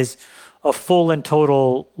game is a full and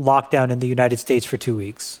total lockdown in the United States for 2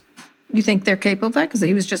 weeks. You think they're capable of that? Because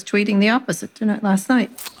he was just tweeting the opposite last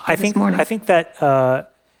night. I think that,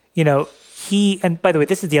 and by the way,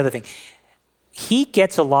 this is the other thing. He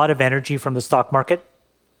gets a lot of energy from the stock market.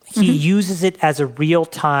 He mm-hmm. uses it as a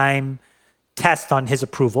real-time test on his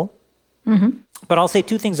approval. Mm-hmm. But I'll say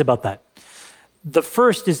two things about that. The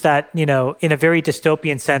first is that, in a very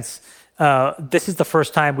dystopian sense, this is the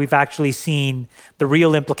first time we've actually seen the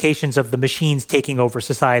real implications of the machines taking over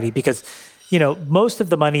society because, most of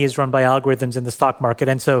the money is run by algorithms in the stock market.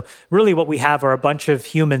 And so really what we have are a bunch of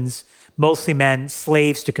humans, mostly men,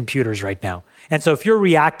 slaves to computers right now. And so if you're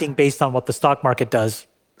reacting based on what the stock market does,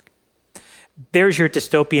 there's your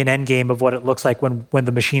dystopian endgame of what it looks like when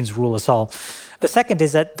the machines rule us all. The second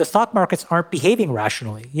is that the stock markets aren't behaving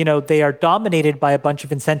rationally. They are dominated by a bunch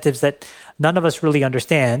of incentives that none of us really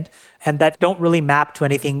understand and that don't really map to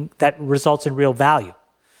anything that results in real value.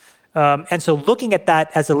 And so looking at that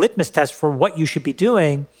as a litmus test for what you should be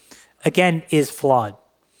doing, again, is flawed.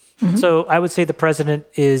 Mm-hmm. So I would say the president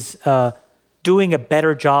is doing a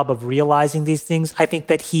better job of realizing these things. I think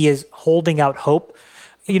that he is holding out hope.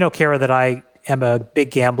 Kara, that I am a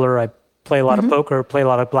big gambler. I play a lot mm-hmm. of poker, play a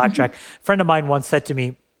lot of blackjack. Mm-hmm. A friend of mine once said to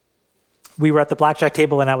me, we were at the blackjack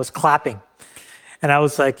table and I was clapping. And I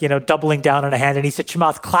was like, doubling down on a hand. And he said,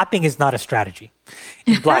 Chamath, clapping is not a strategy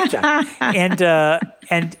in blackjack.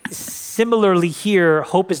 And similarly here,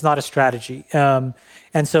 hope is not a strategy. And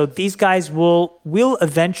so these guys will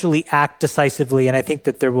eventually act decisively. And I think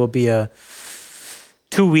that there will be a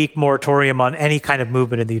 2-week moratorium on any kind of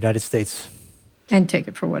movement in the United States. And take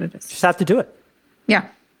it for what it is. Just have to do it. Yeah.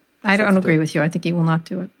 I don't agree with you. I think he will not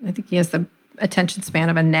do it. I think he has the attention span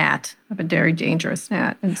of a gnat, of a very dangerous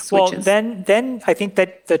gnat, and switches. Well, then I think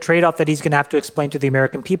that the trade-off that he's going to have to explain to the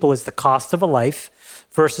American people is the cost of a life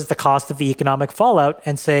versus the cost of the economic fallout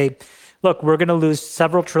and say, look, we're going to lose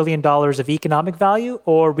several $1 trillion of economic value,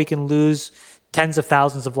 or we can lose tens of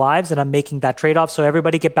thousands of lives, and I'm making that trade-off. So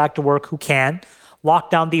everybody get back to work who can.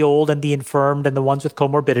 Lock down the old and the infirmed and the ones with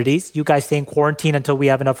comorbidities. You guys stay in quarantine until we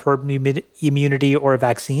have enough herd immunity or a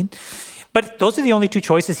vaccine. But those are the only two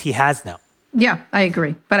choices he has now. Yeah, I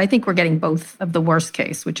agree. But I think we're getting both of the worst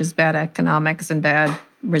case, which is bad economics and bad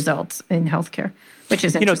results in healthcare, which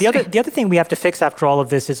is interesting. The other thing we have to fix after all of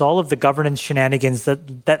this is all of the governance shenanigans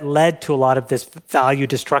that led to a lot of this value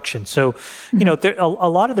destruction. So, a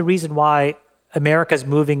lot of the reason why America is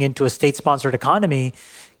moving into a state-sponsored economy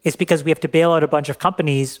is because we have to bail out a bunch of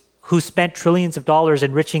companies who spent trillions of dollars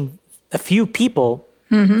enriching a few people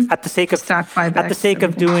mm-hmm. at the sake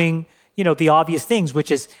of doing the obvious things,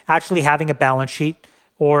 which is actually having a balance sheet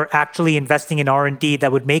or actually investing in R&D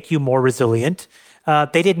that would make you more resilient.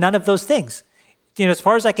 They did none of those things. As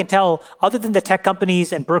far as I can tell, other than the tech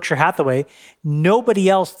companies and Berkshire Hathaway, nobody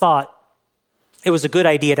else thought it was a good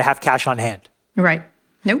idea to have cash on hand. Right.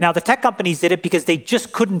 Nope. Now, the tech companies did it because they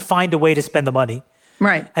just couldn't find a way to spend the money.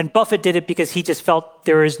 Right. And Buffett did it because he just felt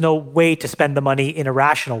there is no way to spend the money in a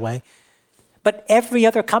rational way. But every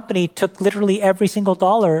other company took literally every single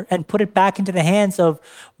dollar and put it back into the hands of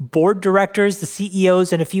board directors, the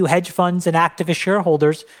CEOs, and a few hedge funds and activist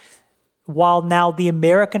shareholders, while now the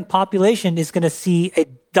American population is going to see a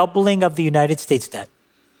doubling of the United States debt.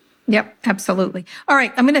 Yep, absolutely. All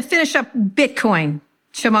right, I'm going to finish up Bitcoin.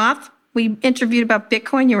 Chamath, we interviewed about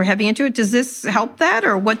Bitcoin. You were heavy into it. Does this help that,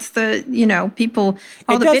 or what's the people?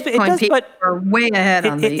 Bitcoin people are way ahead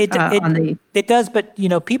on the. It does, but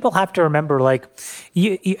people have to remember,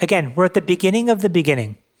 again, we're at the beginning of the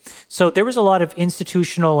beginning. So there was a lot of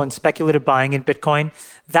institutional and speculative buying in Bitcoin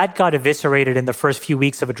that got eviscerated in the first few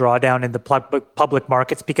weeks of a drawdown in the public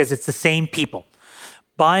markets because it's the same people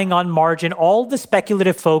buying on margin. All the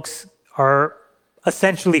speculative folks are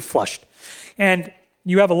essentially flushed. And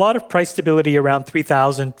you have a lot of price stability around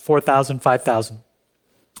 3,000, 4,000, 5,000.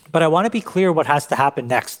 But I want to be clear what has to happen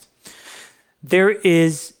next. There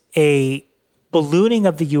is a ballooning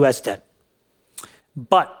of the US debt,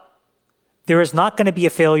 but there is not going to be a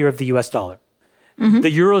failure of the US dollar. Mm-hmm.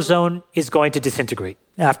 The Eurozone is going to disintegrate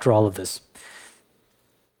after all of this.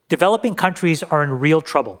 Developing countries are in real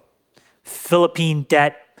trouble. Philippine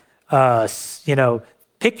debt,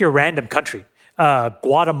 pick your random country.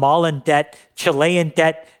 Guatemalan debt, Chilean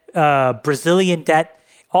debt, Brazilian debt,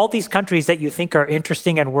 all these countries that you think are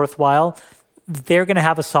interesting and worthwhile, they're going to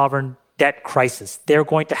have a sovereign debt crisis. They're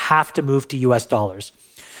going to have to move to US dollars.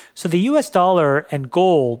 So the US dollar and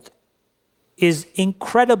gold is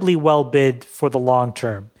incredibly well bid for the long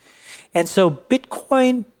term. And so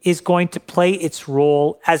Bitcoin is going to play its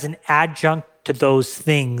role as an adjunct to those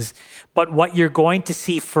things. But what you're going to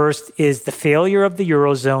see first is the failure of the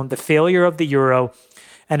Eurozone, the failure of the euro,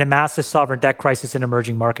 and a massive sovereign debt crisis in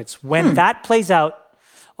emerging markets. When that plays out,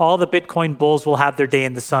 all the Bitcoin bulls will have their day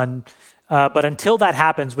in the sun. But until that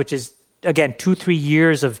happens, which is, again, 2-3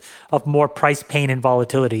 years of more price pain and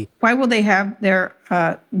volatility. Why will they have their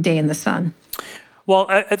day in the sun?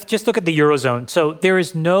 Well, just look at the Eurozone. So there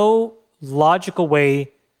is no logical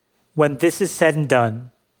way when this is said and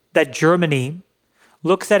done that Germany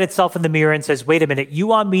looks at itself in the mirror and says, wait a minute, you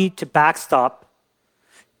want me to backstop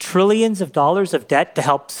trillions of dollars of debt to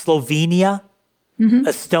help Slovenia,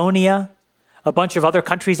 Estonia, a bunch of other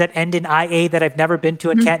countries that end in IA that I've never been to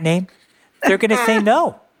and can't name? They're going to say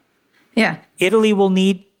no. Yeah. Italy will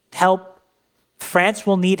need help. France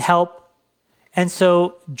will need help. And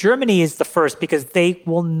so Germany is the first because they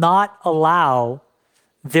will not allow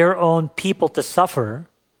their own people to suffer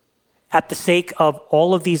at the sake of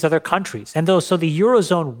all of these other countries. And so the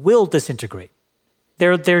Eurozone will disintegrate.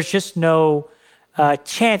 There's just no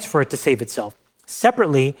chance for it to save itself.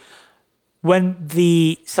 Separately, when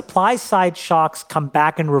the supply side shocks come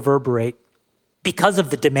back and reverberate because of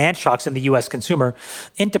the demand shocks in the US consumer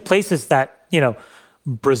into places that,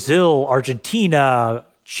 Brazil, Argentina,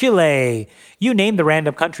 Chile, you name the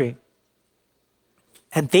random country,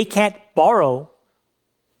 and they can't borrow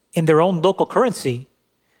in their own local currency,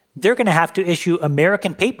 they're going to have to issue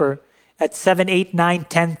American paper at 7, 8, 9,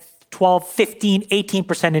 10, 12, 15,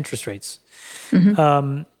 18% interest rates.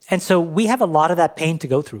 And so we have a lot of that pain to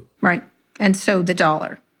go through. Right. And so the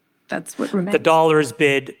dollar, that's what remains. The dollar is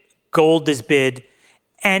bid, gold is bid,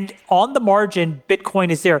 and on the margin, Bitcoin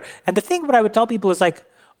is there. And the thing what I would tell people is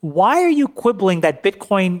why are you quibbling that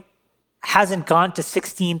Bitcoin hasn't gone to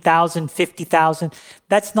 16,000, 50,000?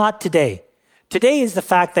 That's not today. Today is the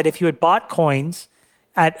fact that if you had bought coins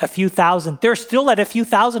at a few thousand, they're still at a few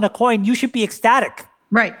thousand a coin. You should be ecstatic.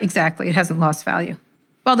 Right, exactly. It hasn't lost value.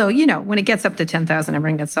 Although, when it gets up to 10,000,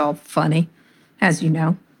 everything gets all funny, as you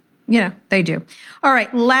know. They do. All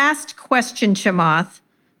right, last question, Chamath.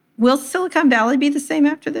 Will Silicon Valley be the same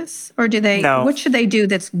after this? Or do they? No. What should they do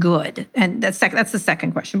that's good? And that's the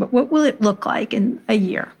second question. But what will it look like in a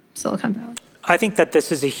year, Silicon Valley? I think that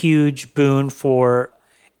this is a huge boon for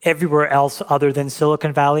everywhere else other than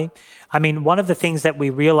Silicon Valley. I mean, one of the things that we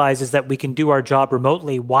realize is that we can do our job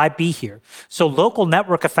remotely. Why be here? So local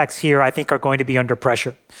network effects here, I think, are going to be under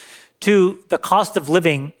pressure. 2, the cost of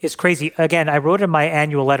living is crazy. Again, I wrote in my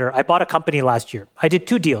annual letter, I bought a company last year. I did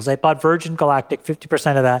 2 deals. I bought Virgin Galactic,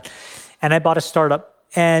 50% of that, and I bought a startup.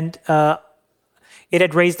 And it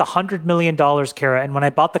had raised $100 million, Kara. And when I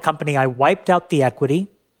bought the company, I wiped out the equity,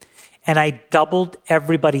 and I doubled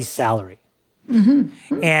everybody's salary.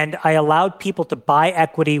 And I allowed people to buy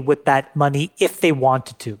equity with that money if they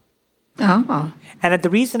wanted to. Oh. And the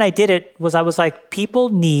reason I did it was I was like, people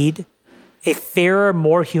need a fairer,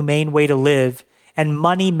 more humane way to live, and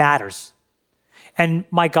money matters. And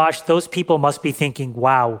my gosh, those people must be thinking,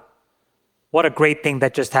 wow, what a great thing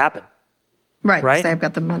that just happened. Right? They've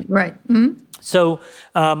got the money. Right. Mm-hmm. So,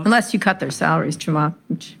 unless you cut their salaries, Chamath,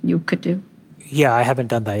 which you could do. Yeah, I haven't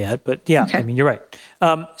done that yet, but yeah, okay. I mean, you're right.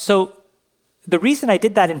 So the reason I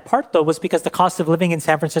did that in part, though, was because the cost of living in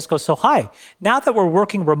San Francisco is so high. Now that we're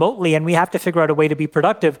working remotely and we have to figure out a way to be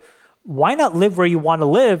productive, why not live where you want to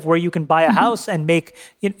live, where you can buy a house and make,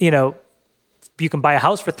 you can buy a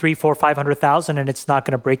house for $300,000, $400,000, $500,000 and it's not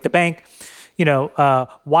going to break the bank.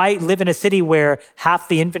 Why live in a city where half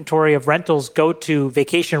the inventory of rentals go to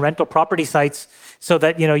vacation rental property sites so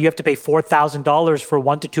that, you have to pay $4,000 for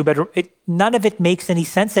 1 to 2 bedroom? None of it makes any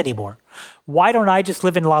sense anymore. Why don't I just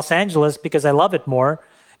live in Los Angeles because I love it more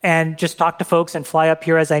and just talk to folks and fly up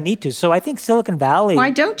here as I need to? So I think Silicon Valley.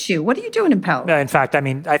 Why don't you? What are you doing in Palo? In fact,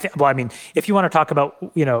 if you want to talk about,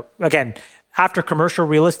 again, after commercial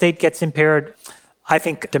real estate gets impaired, I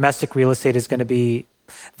think domestic real estate is going to be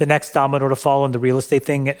the next domino to fall in the real estate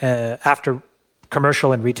thing after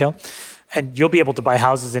commercial and retail. And you'll be able to buy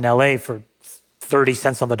houses in LA for 30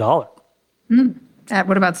 cents on the dollar.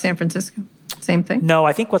 What about San Francisco? Same thing? No,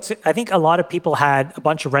 I think a lot of people had a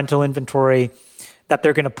bunch of rental inventory that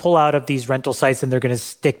they're going to pull out of these rental sites and they're going to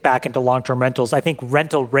stick back into long-term rentals. I think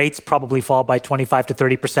rental rates probably fall by 25 to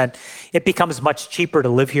 30%. It becomes much cheaper to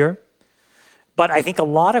live here. But I think a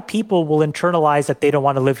lot of people will internalize that they don't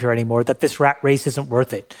want to live here anymore, that this rat race isn't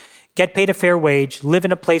worth it. Get paid a fair wage, live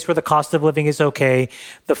in a place where the cost of living is okay,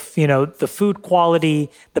 the food quality,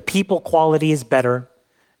 the people quality is better,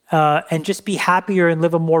 and just be happier and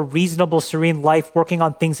live a more reasonable, serene life working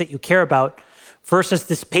on things that you care about versus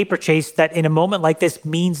this paper chase that in a moment like this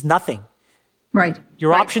means nothing. Right.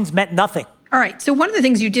 Your options meant nothing. All right. So one of the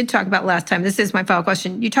things you did talk about last time, this is my final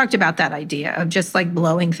question. You talked about that idea of just like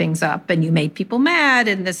blowing things up, and you made people mad,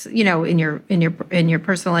 and this, in your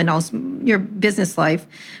personal and also your business life.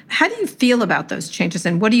 How do you feel about those changes,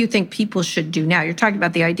 and what do you think people should do now? You're talking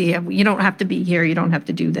about the idea of you don't have to be here, you don't have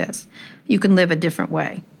to do this. You can live a different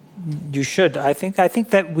way. You should. I think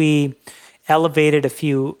that we elevated a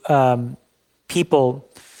few people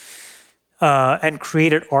and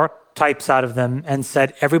created archetypes out of them and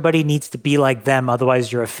said, everybody needs to be like them,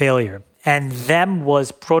 otherwise you're a failure. And them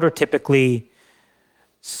was prototypically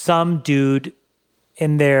some dude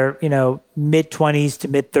in their, mid-20s to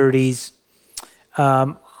mid-30s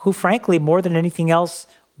who frankly, more than anything else,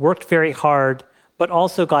 worked very hard, but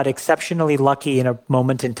also got exceptionally lucky in a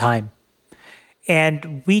moment in time.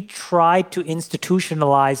 And we tried to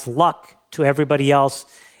institutionalize luck to everybody else,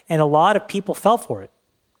 and a lot of people fell for it.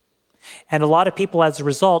 And a lot of people, as a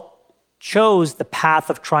result, chose the path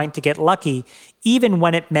of trying to get lucky, even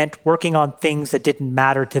when it meant working on things that didn't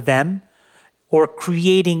matter to them or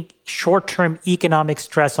creating short-term economic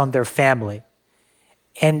stress on their family.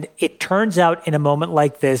 And it turns out in a moment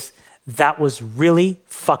like this, that was really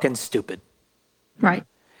fucking stupid. Right.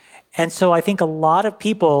 And so I think a lot of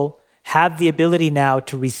people have the ability now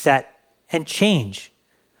to reset and change.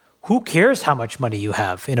 Who cares how much money you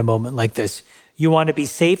have in a moment like this? You want to be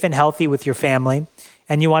safe and healthy with your family,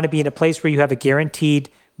 and you want to be in a place where you have a guaranteed,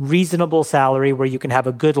 reasonable salary where you can have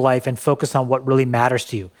a good life and focus on what really matters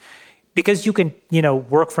to you. Because you can,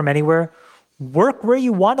 work from anywhere, work where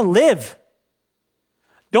you want to live.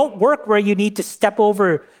 Don't work where you need to step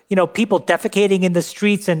over, people defecating in the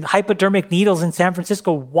streets and hypodermic needles in San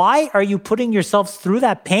Francisco. Why are you putting yourselves through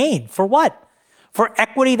that pain? For what? For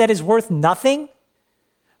equity that is worth nothing?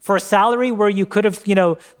 For a salary where you could have,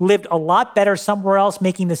 lived a lot better somewhere else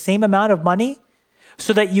making the same amount of money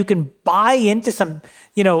so that you can buy into some,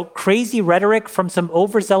 crazy rhetoric from some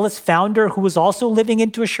overzealous founder who was also living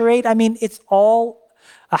into a charade? I mean, it's all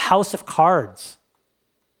a house of cards.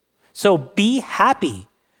 So be happy.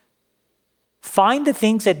 Find the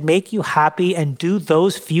things that make you happy and do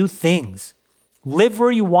those few things. Live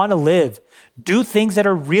where you want to live. Do things that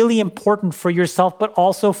are really important for yourself, but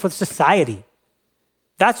also for society.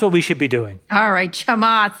 That's what we should be doing. All right,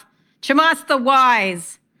 Chamath. Chamath the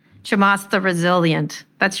wise. Chamath the resilient.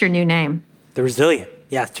 That's your new name. The resilient.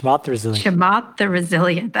 Yeah, Chamath the resilient. Chamath the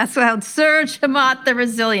resilient. That's what, Sir Chamath the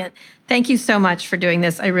resilient. Thank you so much for doing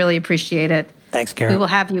this. I really appreciate it. Thanks, Karen. We will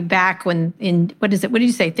have you back what did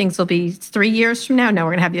you say? Things will be 3 years from now? No,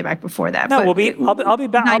 we're going to have you back before that. No, I'll be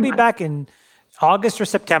back in August or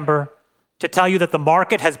September to tell you that the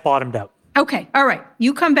market has bottomed out. Okay. All right.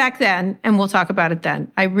 You come back then and we'll talk about it then.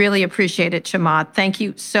 I really appreciate it, Chamath. Thank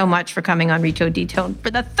you so much for coming on Recode Decode for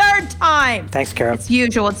the third time. Thanks, Kara. It's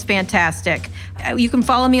usual. It's fantastic. You can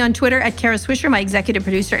follow me on Twitter at Kara Swisher. My executive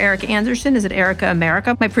producer, Eric Anderson, is at Erica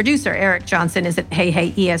America. My producer, Eric Johnson, is at Hey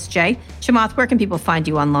ESJ. Chamath, where can people find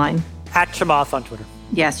you online? At Chamath on Twitter.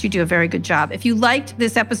 Yes, you do a very good job. If you liked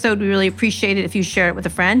this episode, we really appreciate it if you share it with a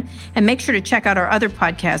friend. And make sure to check out our other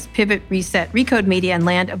podcasts, Pivot, Reset, Recode Media, and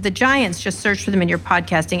Land of the Giants. Just search for them in your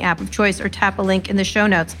podcasting app of choice or tap a link in the show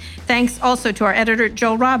notes. Thanks also to our editor,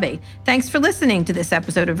 Joel Robbie. Thanks for listening to this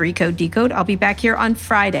episode of Recode Decode. I'll be back here on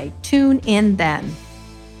Friday. Tune in then.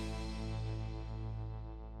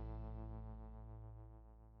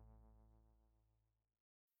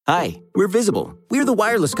 Hi, we're Visible. We're the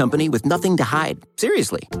wireless company with nothing to hide.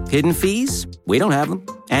 Seriously. Hidden fees? We don't have them.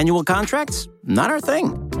 Annual contracts? Not our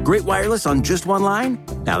thing. Great wireless on just one line?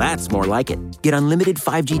 Now that's more like it. Get unlimited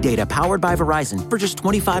 5G data powered by Verizon for just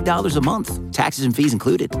 $25 a month. Taxes and fees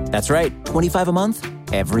included. That's right, $25 a month,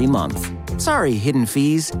 every month. Sorry, hidden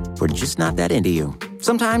fees. We're just not that into you.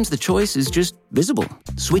 Sometimes the choice is just Visible.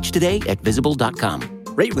 Switch today at Visible.com.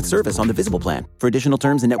 Rate with service on the Visible plan. For additional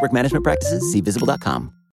terms and network management practices, see Visible.com.